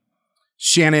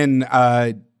Shannon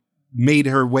made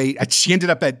her way. She ended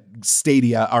up at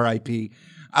Stadia, R.I.P.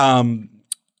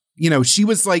 She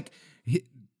was like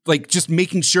just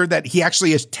making sure that he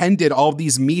actually attended all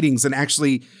these meetings and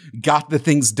actually got the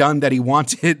things done that he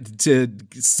wanted to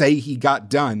say he got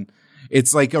done.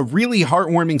 It's like a really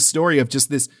heartwarming story of just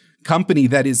this company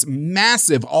that is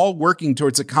massive, all working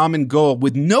towards a common goal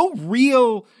with no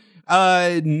real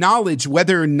knowledge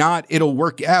whether or not it'll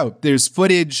work out. There's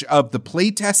footage of the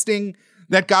playtesting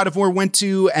that God of War went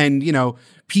to, and,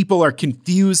 people are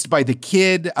confused by the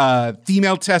kid.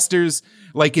 Female testers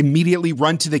immediately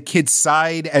run to the kid's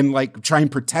side and try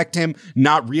and protect him,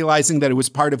 not realizing that it was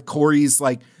part of Corey's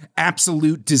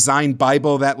absolute design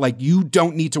Bible that you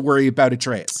don't need to worry about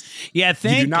Atreus. Yeah,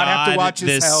 thank God. You do not have to watch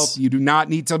his health. You do not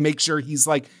need to make sure he's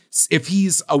if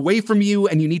he's away from you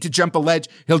and you need to jump a ledge,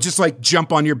 he'll just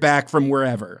jump on your back from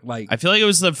wherever. I feel like it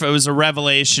was a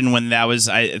revelation when that was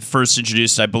first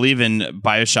introduced, I believe, in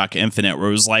BioShock Infinite, where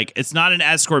it was it's not an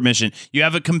escort mission. You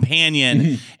have a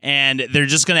companion and they're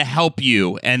just going to help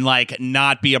you and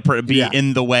not be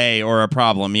in the way or a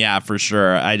problem. Yeah, for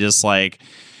sure. I just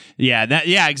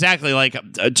Yeah, exactly.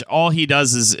 All he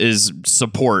does is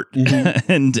support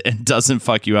and doesn't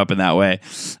fuck you up in that way.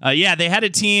 They had a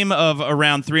team of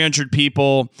around 300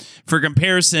 people. For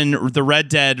comparison, the Red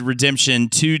Dead Redemption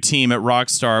 2 team at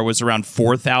Rockstar was around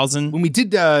 4,000. When we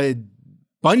did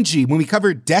Bungie, when we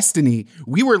covered Destiny,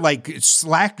 we were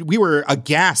we were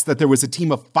aghast that there was a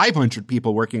team of 500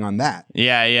 people working on that.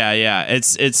 Yeah.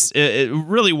 It's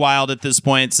really wild at this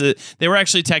point. So they were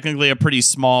actually technically a pretty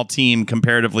small team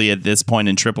comparatively at this point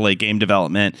in AAA game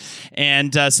development.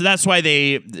 And so that's why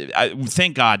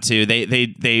thank God too,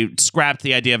 they scrapped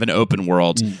the idea of an open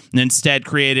world and instead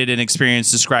created an experience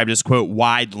described as, quote,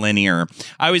 wide linear.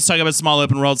 I always talk about small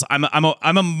open worlds. I'm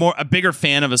a bigger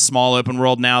fan of a small open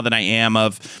world now than I am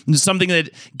of something that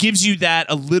gives you that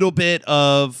a little bit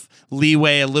of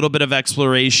leeway, a little bit of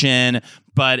exploration,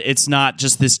 but it's not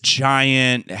just this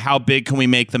giant, how big can we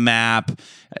make the map,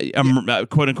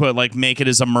 quote unquote, make it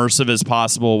as immersive as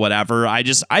possible, whatever.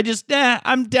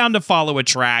 I'm down to follow a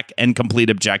track and complete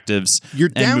objectives. You're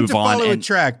down to follow a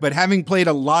track, but having played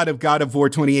a lot of God of War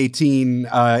 2018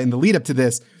 in the lead up to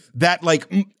this, that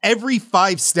every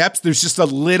 5 steps, there's just a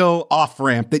little off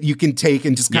ramp that you can take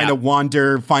and just kind of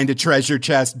wander, find a treasure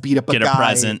chest, beat up a guy,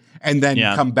 present, and then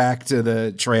come back to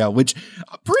the trail, which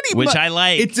I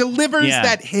like. It delivers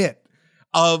that hit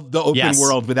of the open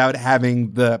world without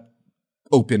having the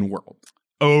open world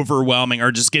overwhelming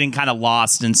or just getting kind of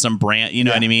lost in some brand. You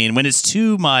know what I mean? When it's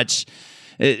too much.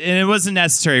 And it wasn't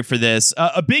necessary for this.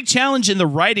 A big challenge in the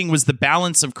writing was the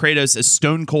balance of Kratos as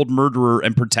stone-cold murderer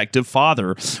and protective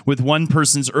father, with one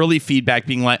person's early feedback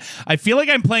being I feel like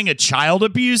I'm playing a child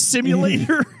abuse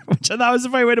simulator, which I thought was a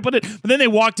funny way to put it. But then they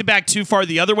walked it back too far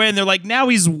the other way, and they're now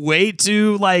he's way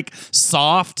too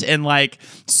soft and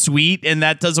sweet, and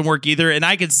that doesn't work either. And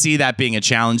I could see that being a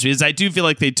challenge because I do feel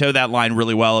like they toe that line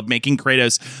really well of making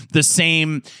Kratos the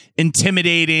same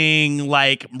intimidating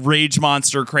rage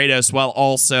monster Kratos while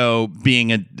also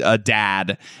being a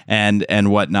dad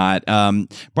and whatnot.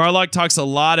 Barlog talks a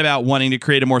lot about wanting to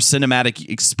create a more cinematic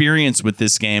experience with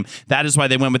this game. That is why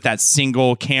they went with that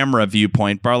single camera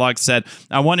viewpoint. Barlog said,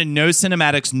 I wanted no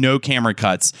cinematics, no camera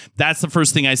cuts. That's the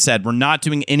first thing I said. We're not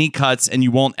doing any cuts and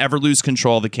you won't ever lose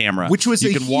control of the camera. Which was a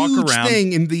huge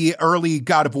thing in the early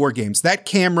God of War games. That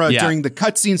camera during the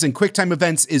cutscenes and QuickTime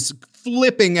events is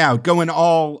flipping out, going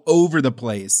all over the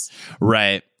place.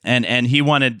 Right. And he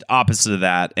wanted opposite of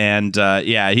that. And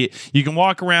you can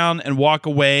walk around and walk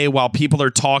away while people are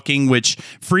talking, which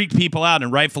freaked people out,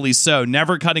 and rightfully so.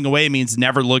 Never cutting away means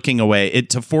never looking away.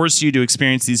 To force you to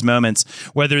experience these moments,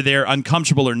 whether they're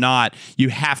uncomfortable or not, you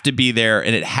have to be there,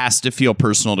 and it has to feel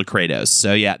personal to Kratos.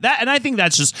 So and I think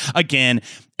that's just, again,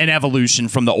 an evolution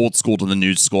from the old school to the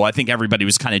new school. I think everybody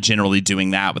was kind of generally doing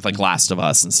that with Last of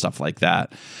Us and stuff like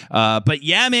that. But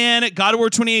yeah, man, God of War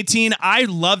 2018, I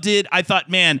loved it. I thought,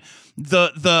 man,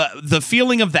 the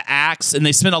feeling of the axe, and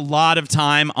they spent a lot of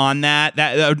time on that.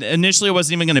 That initially it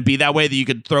wasn't even going to be that way, that you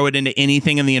could throw it into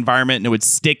anything in the environment and it would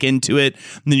stick into it,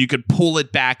 and then you could pull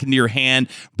it back into your hand.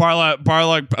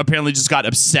 Barlog apparently just got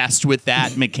obsessed with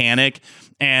that mechanic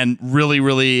and really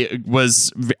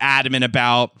was adamant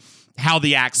about how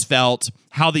the axe felt,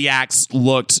 how the axe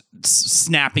looked,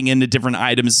 snapping into different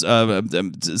items,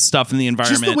 stuff in the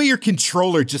environment. Just the way your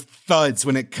controller just thuds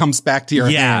when it comes back to your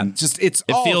hand. It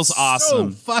feels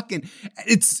awesome. So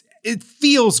it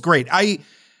feels great. I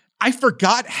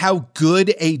forgot how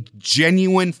good a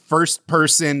genuine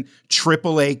first-person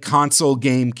AAA console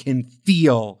game can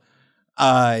feel.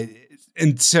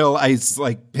 until I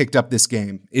like picked up this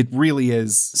game. It really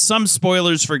is. Some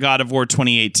spoilers for God of War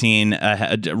 2018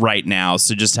 right now,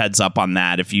 so just heads up on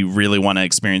that if you really want to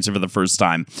experience it for the first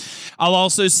time. I'll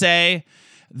also say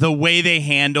the way they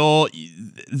handle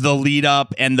the lead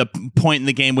up and the point in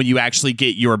the game when you actually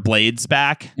get your blades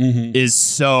back is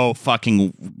so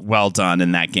fucking well done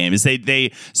in that game. Is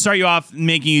they start you off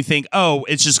making you think, oh,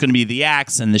 it's just going to be the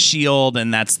axe and the shield,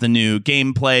 and that's the new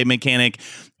gameplay mechanic,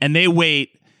 and they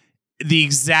wait the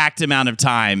exact amount of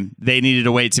time they needed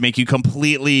to wait to make you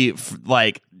completely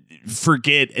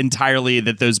forget entirely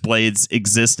that those blades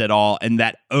exist at all, and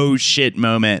that oh shit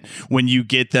moment when you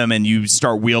get them and you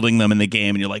start wielding them in the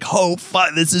game and you're like, oh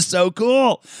fuck, this is so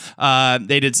cool.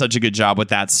 They did such a good job with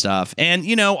that stuff. And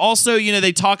also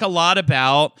they talk a lot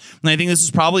about, and I think this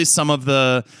is probably some of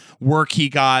the work he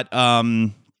got,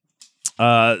 some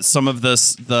of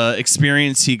the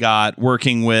experience he got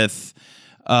working with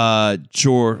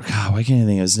George, God, why can't I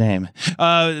think of his name?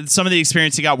 Some of the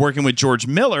experience he got working with George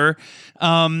Miller.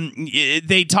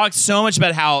 They talked so much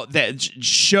about how that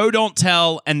show don't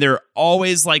tell, and they're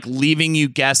always like leaving you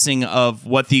guessing of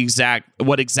what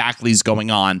exactly is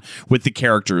going on with the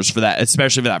characters for that,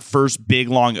 especially for that first big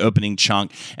long opening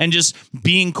chunk, and just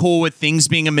being cool with things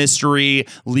being a mystery,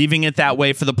 leaving it that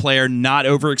way for the player, not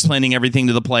over explaining everything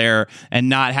to the player, and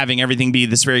not having everything be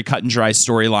this very cut and dry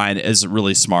storyline is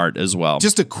really smart as well.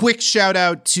 Just a quick shout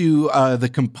out to the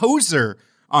composer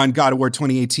on God of War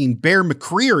 2018, Bear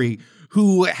McCreary,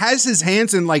 who has his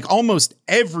hands in like almost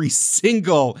every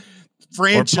single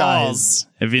franchise.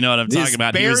 If you know what I'm talking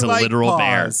about, he was a literal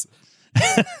bear.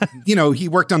 He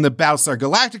worked on the Battlestar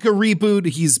Galactica reboot.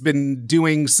 He's been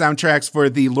doing soundtracks for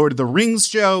the Lord of the Rings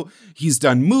show. He's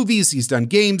done movies. He's done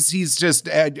games. He's just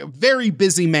a very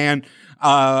busy man.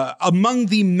 Among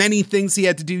the many things he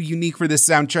had to do unique for this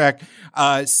soundtrack,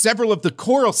 several of the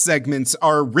choral segments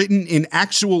are written in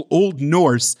actual Old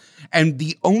Norse, and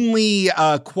the only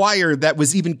choir that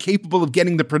was even capable of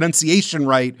getting the pronunciation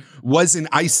right was in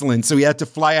Iceland. So he had to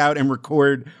fly out and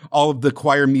record all of the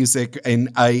choir music in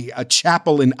a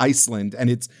chapel in Iceland.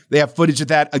 And they have footage of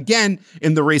that again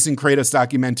in the Raising Kratos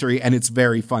documentary, and it's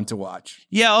very fun to watch.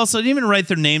 Yeah, also, I didn't even write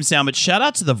their names down, but shout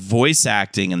out to the voice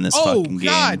acting in this fucking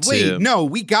game, too. Wait, no,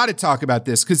 we got to talk about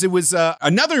this, because it was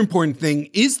another important thing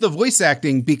is the voice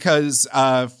acting, because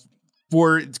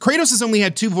for Kratos has only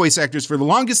had two voice actors for the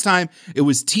longest time. It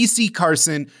was T.C.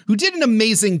 Carson, who did an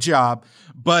amazing job.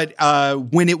 But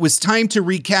when it was time to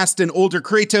recast an older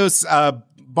Kratos,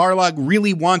 Barlog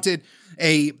really wanted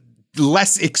a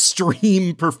less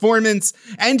extreme performance,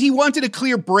 and he wanted a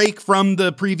clear break from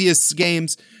the previous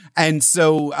games. And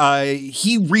so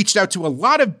he reached out to a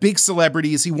lot of big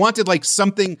celebrities. He wanted like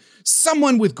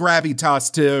someone with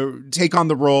gravitas to take on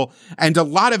the role. And a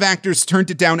lot of actors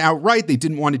turned it down outright. They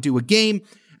didn't want to do a game.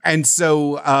 And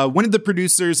so one of the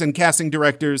producers and casting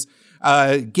directors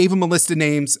gave him a list of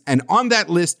names. And on that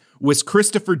list was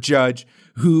Christopher Judge,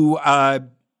 who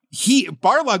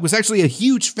Barlog was actually a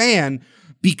huge fan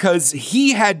because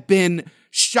he had been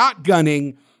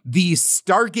shotgunning the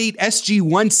Stargate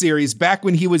SG-1 series back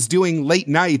when he was doing late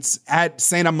nights at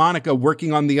Santa Monica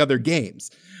working on the other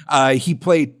games. He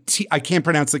played, I can't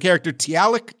pronounce the character,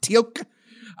 Teal'c,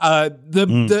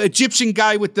 the Egyptian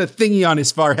guy with the thingy on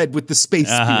his forehead with the space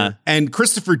spear. And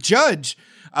Christopher Judge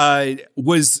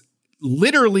was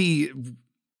literally,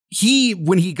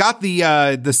 when he got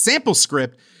the sample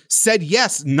script, said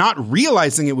yes, not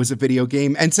realizing it was a video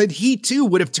game, and said he too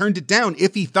would have turned it down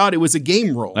if he thought it was a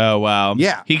game role. Oh, wow.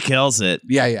 Yeah. He kills it.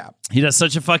 Yeah. He does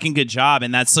such a fucking good job,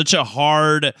 and that's such a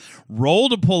hard role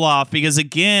to pull off, because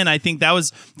again, I think that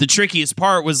was the trickiest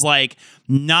part, was like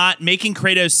not making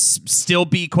Kratos still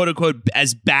be quote unquote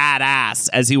as badass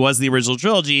as he was in the original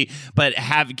trilogy, but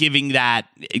getting that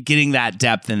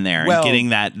depth in there, and getting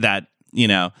that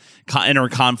inner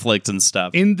conflict and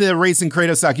stuff. In the Raising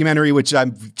Kratos documentary, which I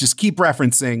just keep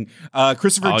referencing,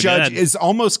 Christopher Judge is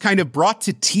almost kind of brought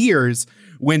to tears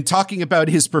when talking about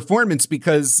his performance,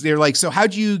 because they're like, so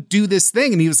how'd you do this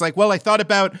thing? And he was like, well, I thought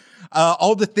about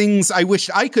all the things I wish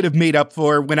I could have made up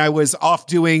for when I was off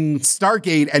doing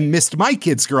Stargate and missed my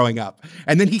kids growing up.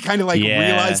 And then he kind of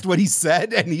realized what he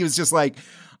said, and he was just like,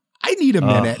 I need a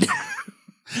minute.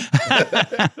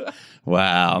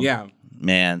 Wow. Yeah.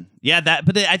 Man. Yeah,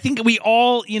 but I think we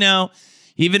all,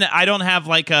 even I don't have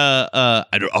like a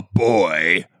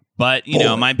boy, but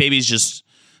my baby's just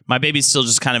My baby's still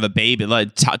just kind of a baby, like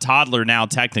toddler now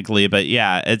technically, but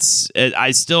yeah,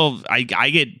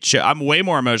 I'm way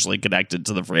more emotionally connected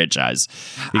to the franchise.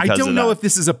 I don't know if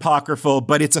this is apocryphal,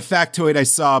 but it's a factoid I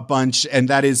saw a bunch, and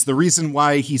that is the reason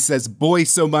why he says boy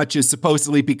so much is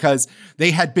supposedly because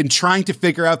they had been trying to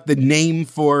figure out the name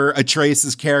for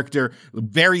Atreus' character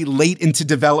very late into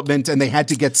development, and they had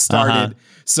to get started.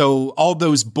 So all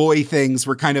those boy things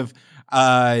were kind of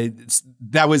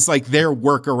that was like their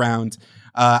workaround.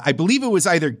 I believe it was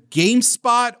either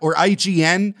GameSpot or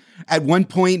IGN at one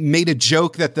point made a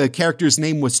joke that the character's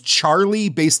name was Charlie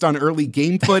based on early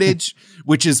game footage,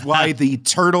 which is why the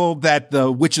turtle that the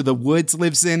Witch of the Woods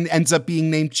lives in ends up being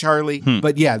named Charlie.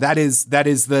 But yeah, that is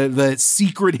the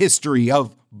secret history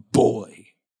of boy.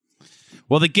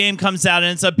 Well, the game comes out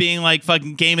and ends up being like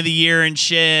fucking game of the year and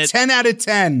shit. 10 out of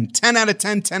 10. 10 out of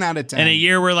 10. 10 out of 10. In a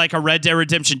year where like a Red Dead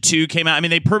Redemption 2 came out. I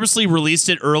mean, they purposely released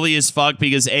it early as fuck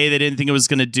because A, they didn't think it was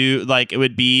going to do like it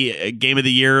would be a game of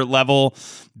the year level.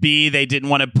 B, they didn't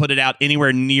want to put it out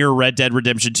anywhere near Red Dead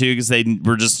Redemption 2 because they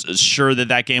were just sure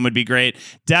that game would be great.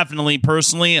 Definitely,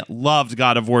 personally, loved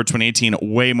God of War 2018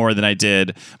 way more than I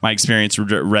did my experience with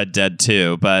Red Dead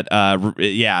 2. But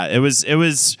yeah, it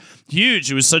was huge.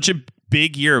 It was such a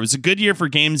big year. It was a good year for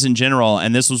games in general,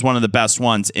 and this was one of the best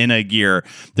ones in a year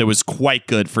that was quite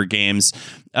good for games.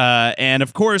 And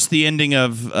of course, the ending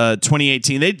of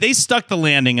 2018, they stuck the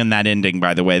landing in that ending,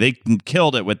 by the way. They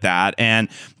killed it with that, and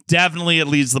definitely it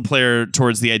leads the player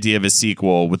towards the idea of a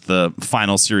sequel with the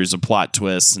final series of plot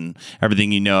twists and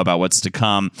everything you know about what's to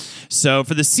come. So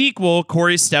for the sequel,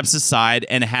 Corey steps aside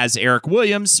and has Eric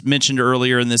Williams, mentioned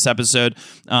earlier in this episode,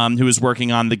 who was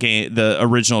working on the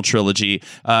original trilogy,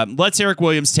 lets Eric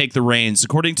Williams take the reins.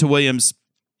 According to Williams,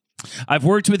 I've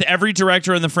worked with every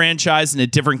director in the franchise in a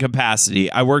different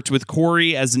capacity. I worked with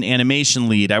Corey as an animation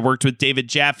lead. I worked with David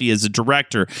Jaffe as a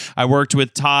director. I worked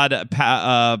with Todd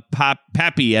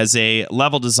Pappy as a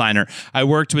level designer. I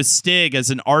worked with Stig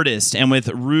as an artist and with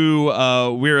Rue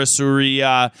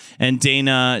Weerasuriya and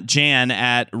Dana Jan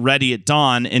at Ready at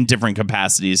Dawn in different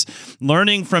capacities.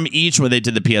 Learning from each when they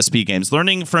did the PSP games,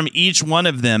 learning from each one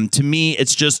of them, to me,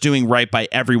 it's just doing right by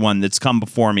everyone that's come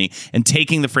before me and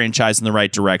taking the franchise in the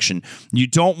right direction. You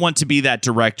don't want to be that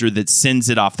director that sends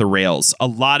it off the rails. A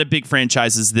lot of big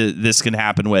franchises this can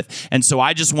happen with. And so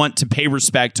I just want to pay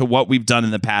respect to what we've done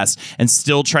in the past and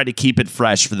still try to keep it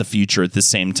fresh for the future at the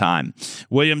same time.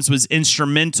 Williams was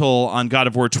instrumental on God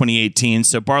of War 2018,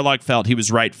 so Barlog felt he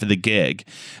was right for the gig.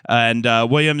 And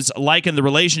Williams likened the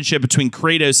relationship between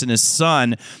Kratos and his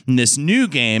son in this new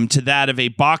game to that of a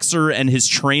boxer and his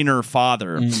trainer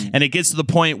father. And it gets to the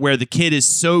point where the kid is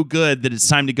so good that it's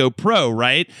time to go pro,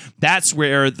 right? That's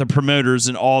where the promoters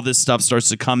and all this stuff starts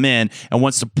to come in and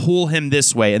wants to pull him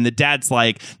this way. And the dad's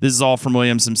like, this is all from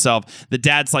Williams himself. The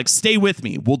dad's like, stay with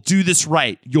me. We'll do this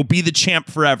right. You'll be the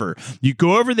champ forever. You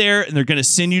go over there and they're going to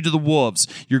send you to the wolves.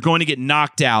 You're going to get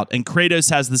knocked out. And Kratos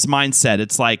has this mindset.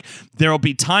 It's like, there'll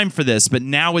be time for this, but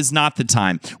now is not the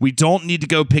time. We don't need to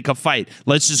go pick a fight.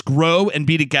 Let's just grow and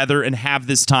be together and have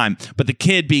this time. But the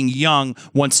kid, being young,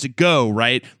 wants to go,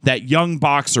 right? That young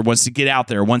boxer wants to get out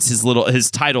there, wants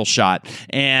his title shot.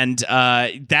 And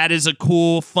that is a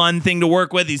cool, fun thing to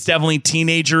work with. He's definitely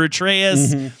teenager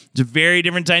Atreus. It's a very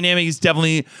different dynamic. He's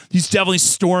definitely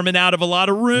storming out of a lot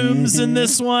of rooms in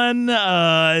this one,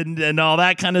 and all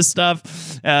that kind of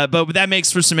stuff. But that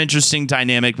makes for some interesting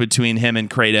dynamic between him and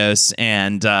Kratos.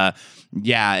 And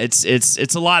yeah,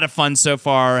 it's a lot of fun so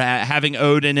far. Having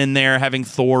Odin in there, having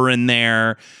Thor in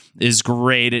there is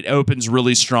great. It opens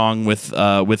really strong with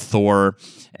Thor.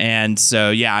 And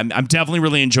so, yeah, I'm definitely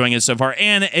really enjoying it so far.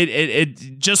 And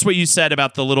it just what you said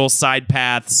about the little side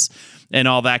paths and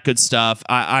all that good stuff.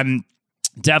 I'm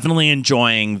definitely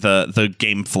enjoying the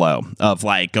game flow of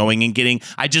like going and getting.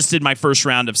 I just did my first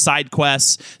round of side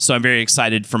quests, so I'm very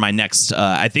excited for my next.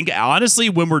 I think honestly,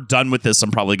 when we're done with this,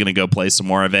 I'm probably going to go play some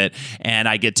more of it, and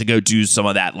I get to go do some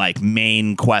of that like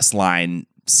main quest line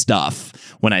stuff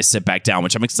when I sit back down,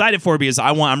 which I'm excited for because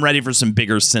I'm ready for some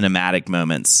bigger cinematic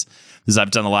moments. Because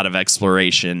I've done a lot of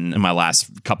exploration in my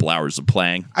last couple hours of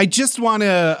playing. I just want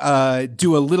to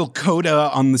do a little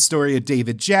coda on the story of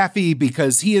David Jaffe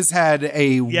because he has had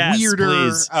a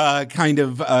weirder kind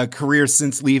of career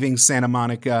since leaving Santa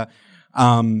Monica.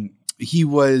 He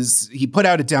put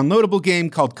out a downloadable game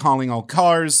called Calling All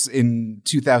Cars in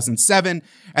 2007,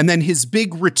 and then his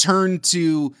big return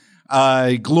to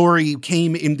glory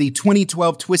came in the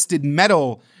 2012 Twisted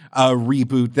Metal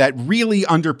reboot that really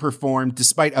underperformed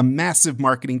despite a massive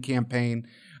marketing campaign.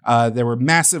 There were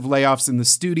massive layoffs in the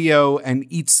studio, and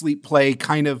Eat, Sleep, Play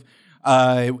kind of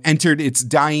entered its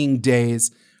dying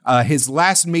days. His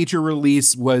last major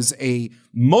release was a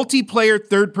multiplayer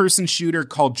third-person shooter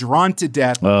called Drawn to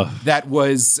Death that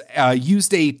was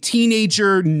used a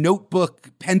teenager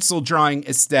notebook pencil drawing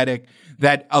aesthetic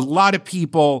that a lot of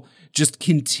people just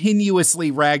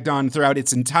continuously ragged on throughout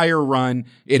its entire run.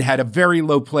 It had a very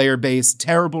low player base,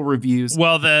 terrible reviews.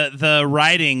 Well, the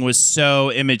writing was so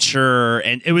immature,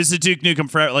 and it was a Duke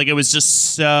Nukem Forever. Like, it was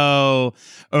just so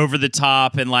over the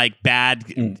top and like bad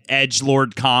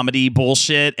edgelord comedy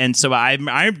bullshit. And so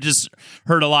I just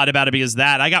heard a lot about it because of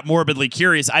that. I got morbidly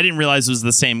curious. I didn't realize it was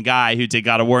the same guy who did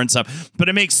God of War and stuff, but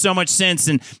it makes so much sense.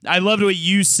 And I loved what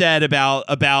you said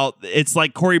about it's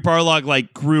like Cory Barlog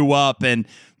like grew up, and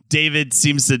David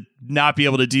seems to not be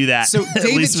able to do that. So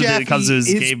David Jaffe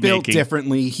is built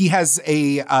differently. He has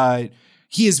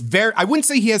he is very, I wouldn't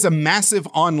say he has a massive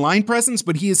online presence,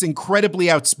 but he is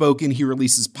incredibly outspoken. He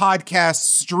releases podcasts,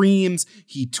 streams,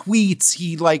 he tweets,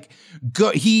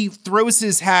 he throws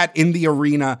his hat in the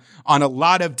arena on a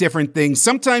lot of different things,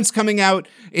 sometimes coming out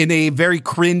in a very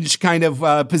cringe kind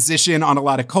of position on a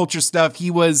lot of culture stuff.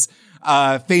 He was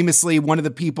famously one of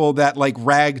the people that like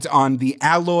ragged on the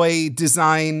Alloy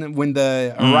design when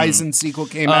the Horizon sequel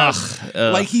came out.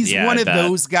 Like he's one of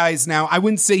those guys now. I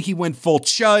wouldn't say he went full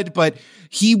chud, but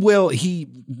he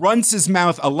runs his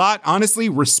mouth a lot. Honestly,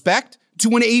 respect to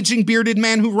an aging bearded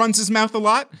man who runs his mouth a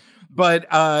lot. But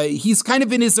he's kind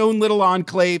of in his own little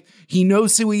enclave. He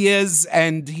knows who he is,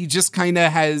 and he just kind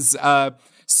of has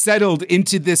settled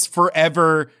into this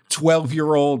forever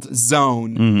 12-year-old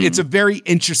zone. Mm-hmm. It's a very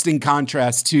interesting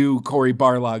contrast to Cory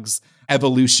Barlog's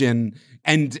evolution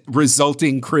and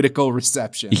resulting critical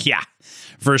reception. Yeah,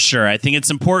 for sure. I think it's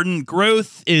important.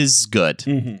 Growth is good,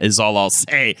 is all I'll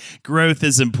say. Growth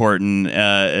is important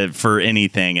for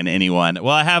anything and anyone.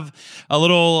 Well, I have a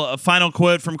little final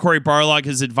quote from Cory Barlog,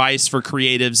 his advice for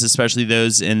creatives, especially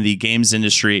those in the games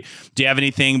industry. Do you have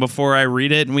anything before I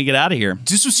read it and we get out of here?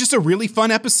 This was just a really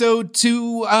fun episode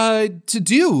to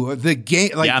do. The game,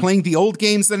 playing the old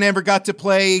games that I never got to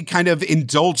play, kind of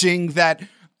indulging that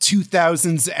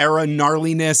 2000s era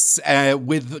gnarliness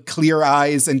with clear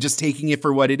eyes and just taking it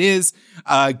for what it is,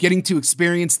 getting to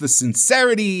experience the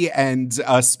sincerity and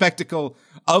spectacle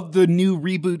of the new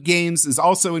reboot games is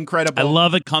also incredible. I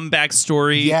love a comeback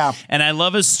story. Yeah. And I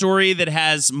love a story that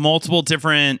has multiple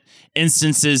different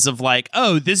instances of like,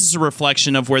 oh, this is a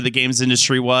reflection of where the games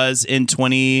industry was in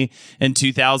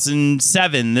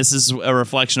 2007. This is a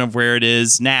reflection of where it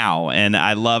is now. And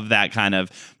I love that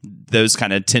those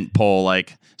kind of tentpole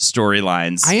like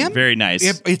storylines. I am very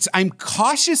nice. I'm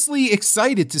cautiously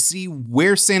excited to see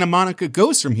where Santa Monica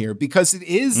goes from here, because it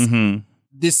is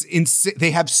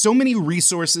they have so many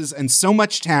resources and so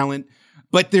much talent,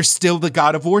 but they're still the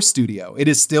God of War studio. It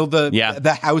is still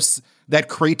the house that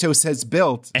Kratos has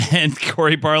built. And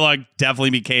Cory Barlog definitely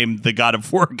became the God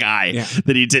of War guy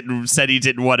that he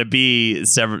didn't want to be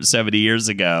 70 years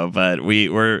ago. But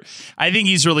I think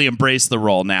he's really embraced the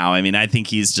role now. I mean, I think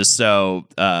he's just so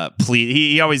pleased.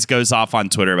 He always goes off on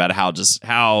Twitter about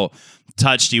how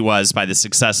touched he was by the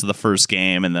success of the first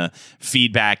game and the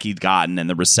feedback he'd gotten, and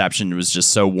the reception was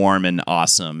just so warm and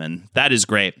awesome, and that is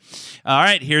great. All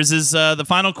right, here's the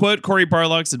final quote, Cory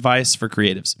Barlog's advice for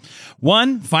creatives.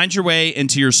 1, find your way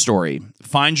into your story.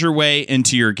 Find your way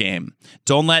into your game.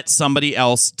 Don't let somebody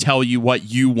else tell you what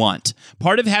you want.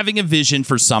 Part of having a vision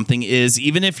for something is,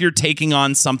 even if you're taking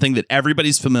on something that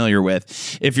everybody's familiar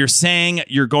with, if you're saying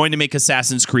you're going to make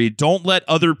Assassin's Creed, don't let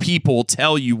other people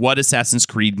tell you what Assassin's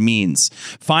Creed means.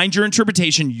 Find your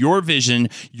interpretation, your vision,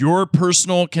 your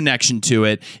personal connection to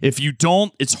it. If you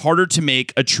don't, it's harder to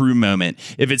make a true moment.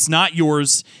 If it's not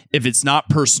yours, if it's not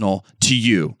personal to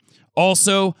you.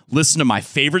 Also, listen to my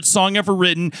favorite song ever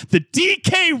written, the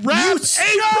DK Rap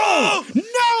April! No!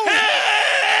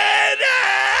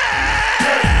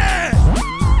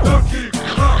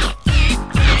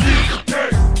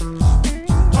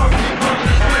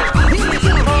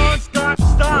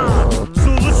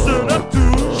 So listen up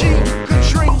to she can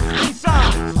shrink in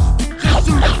size to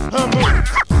suit her mood.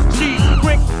 She's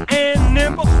quick and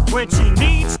nimble when she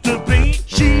needs to be.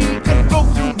 She can go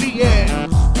through the air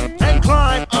and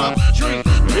climb up trees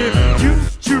if you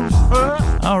choose her.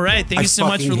 All right, thank you so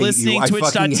much for listening.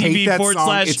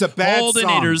 Twitch.tv/Holdenators. It's a bad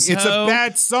song. It's a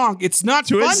bad song. It's not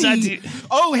funny.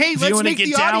 Oh, hey, let's make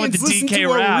the audience listen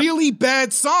to a really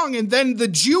bad song, and then the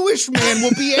Jewish man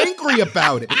will be angry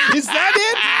about it. Is that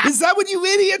it? Is that what you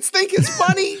idiots think is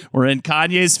funny? We're in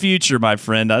Kanye's future, my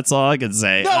friend. That's all I can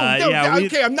say.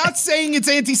 Okay, I'm not saying it's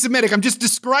anti-Semitic. I'm just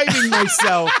describing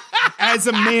myself as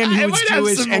a man who is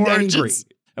Jewish and angry.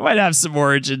 I might have some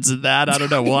origins in that. I don't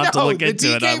know. We'll have to look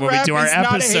into it when we do our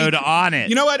episode on it.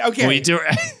 You know what? Okay. When we do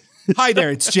Hi there,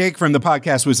 it's Jake from the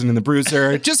podcast Wizard and the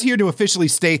Bruiser. Just here to officially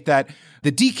state that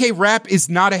the DK rap is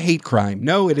not a hate crime.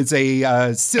 No, it is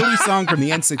a silly song from the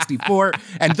N64.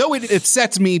 And though it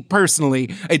upsets me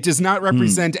personally, it does not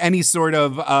represent any sort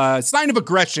of sign of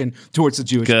aggression towards the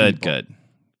Jewish people.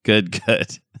 Good.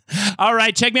 All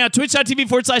right, check me out,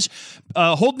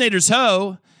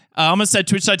 twitch.tv/HoldenatorsHo. I almost said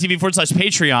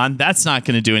twitch.tv/Patreon. That's not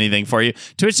going to do anything for you.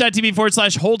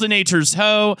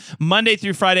 Twitch.tv/HoldenatorsHo. Monday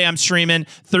through Friday, I'm streaming.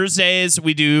 Thursdays,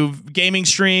 we do gaming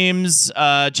streams.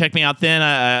 Check me out then.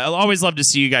 I'll always love to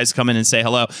see you guys come in and say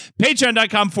hello.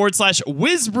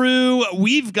 Patreon.com/WizBrew.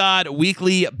 We've got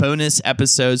weekly bonus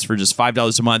episodes for just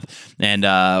 $5 a month.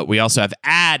 And we also have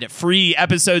ad-free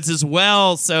episodes as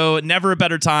well. So never a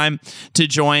better time to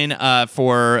join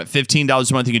for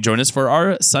 $15 a month. You can join us for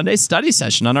our Sunday study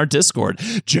session on our Discord.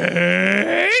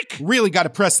 Jake! Really got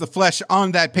to press the flesh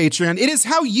on that Patreon. It is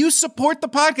how you support the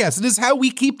podcast. It is how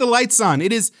we keep the lights on.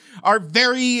 It is our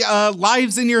very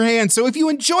lives in your hands. So if you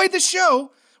enjoy the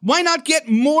show, why not get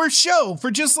more show for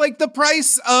just like the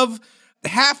price of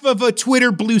half of a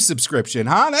Twitter Blue subscription,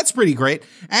 huh? That's pretty great.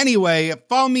 Anyway,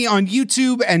 follow me on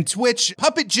YouTube and Twitch.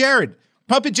 Puppet Jared,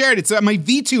 it's my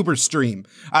VTuber stream.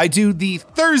 I do the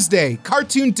Thursday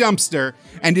Cartoon Dumpster,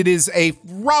 and it is a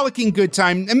rollicking good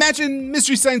time. Imagine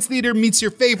Mystery Science Theater meets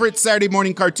your favorite Saturday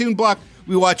morning cartoon block.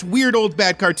 We watch weird old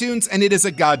bad cartoons, and it is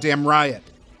a goddamn riot.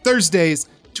 Thursdays,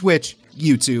 Twitch,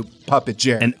 YouTube, Puppet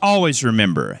Jared. And always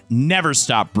remember, never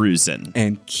stop bruising.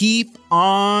 And keep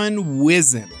on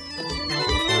whizzing.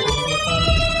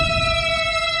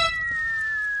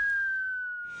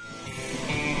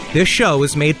 This show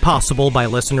is made possible by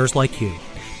listeners like you.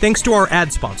 Thanks to our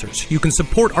ad sponsors, you can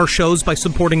support our shows by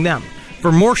supporting them. For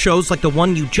more shows like the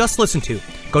one you just listened to,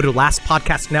 go to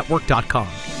lastpodcastnetwork.com.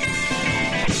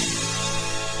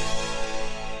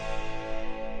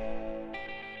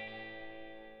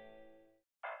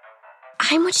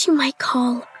 I'm what you might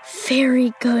call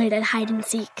very good at hide and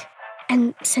seek.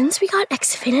 And since we got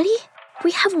Xfinity,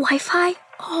 we have Wi-Fi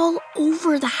all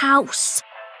over the house.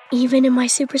 Even in my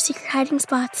super secret hiding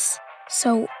spots.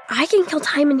 So I can kill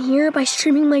time in here by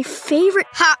streaming my favorite...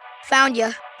 Ha! Found you.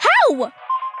 How?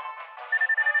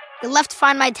 You left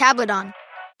Find My tablet on.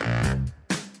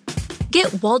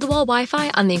 Get wall-to-wall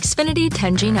Wi-Fi on the Xfinity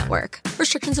 10G network.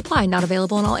 Restrictions apply. Not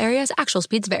available in all areas. Actual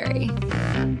speeds vary.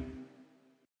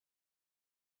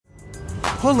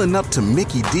 Pulling up to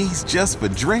Mickey D's just for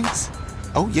drinks?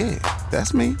 Oh yeah,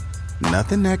 that's me.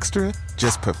 Nothing extra,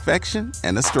 just perfection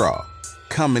and a straw.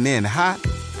 Coming in hot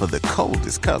for the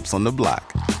coldest cups on the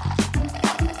block.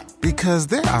 Because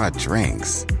there are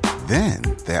drinks. Then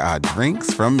there are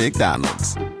drinks from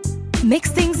McDonald's.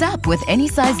 Mix things up with any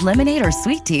size lemonade or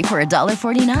sweet tea for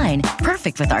 $1.49.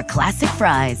 Perfect with our classic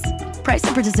fries. Price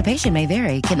and participation may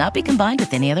vary. Cannot be combined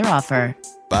with any other offer.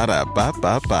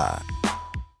 Ba-da-ba-ba-ba.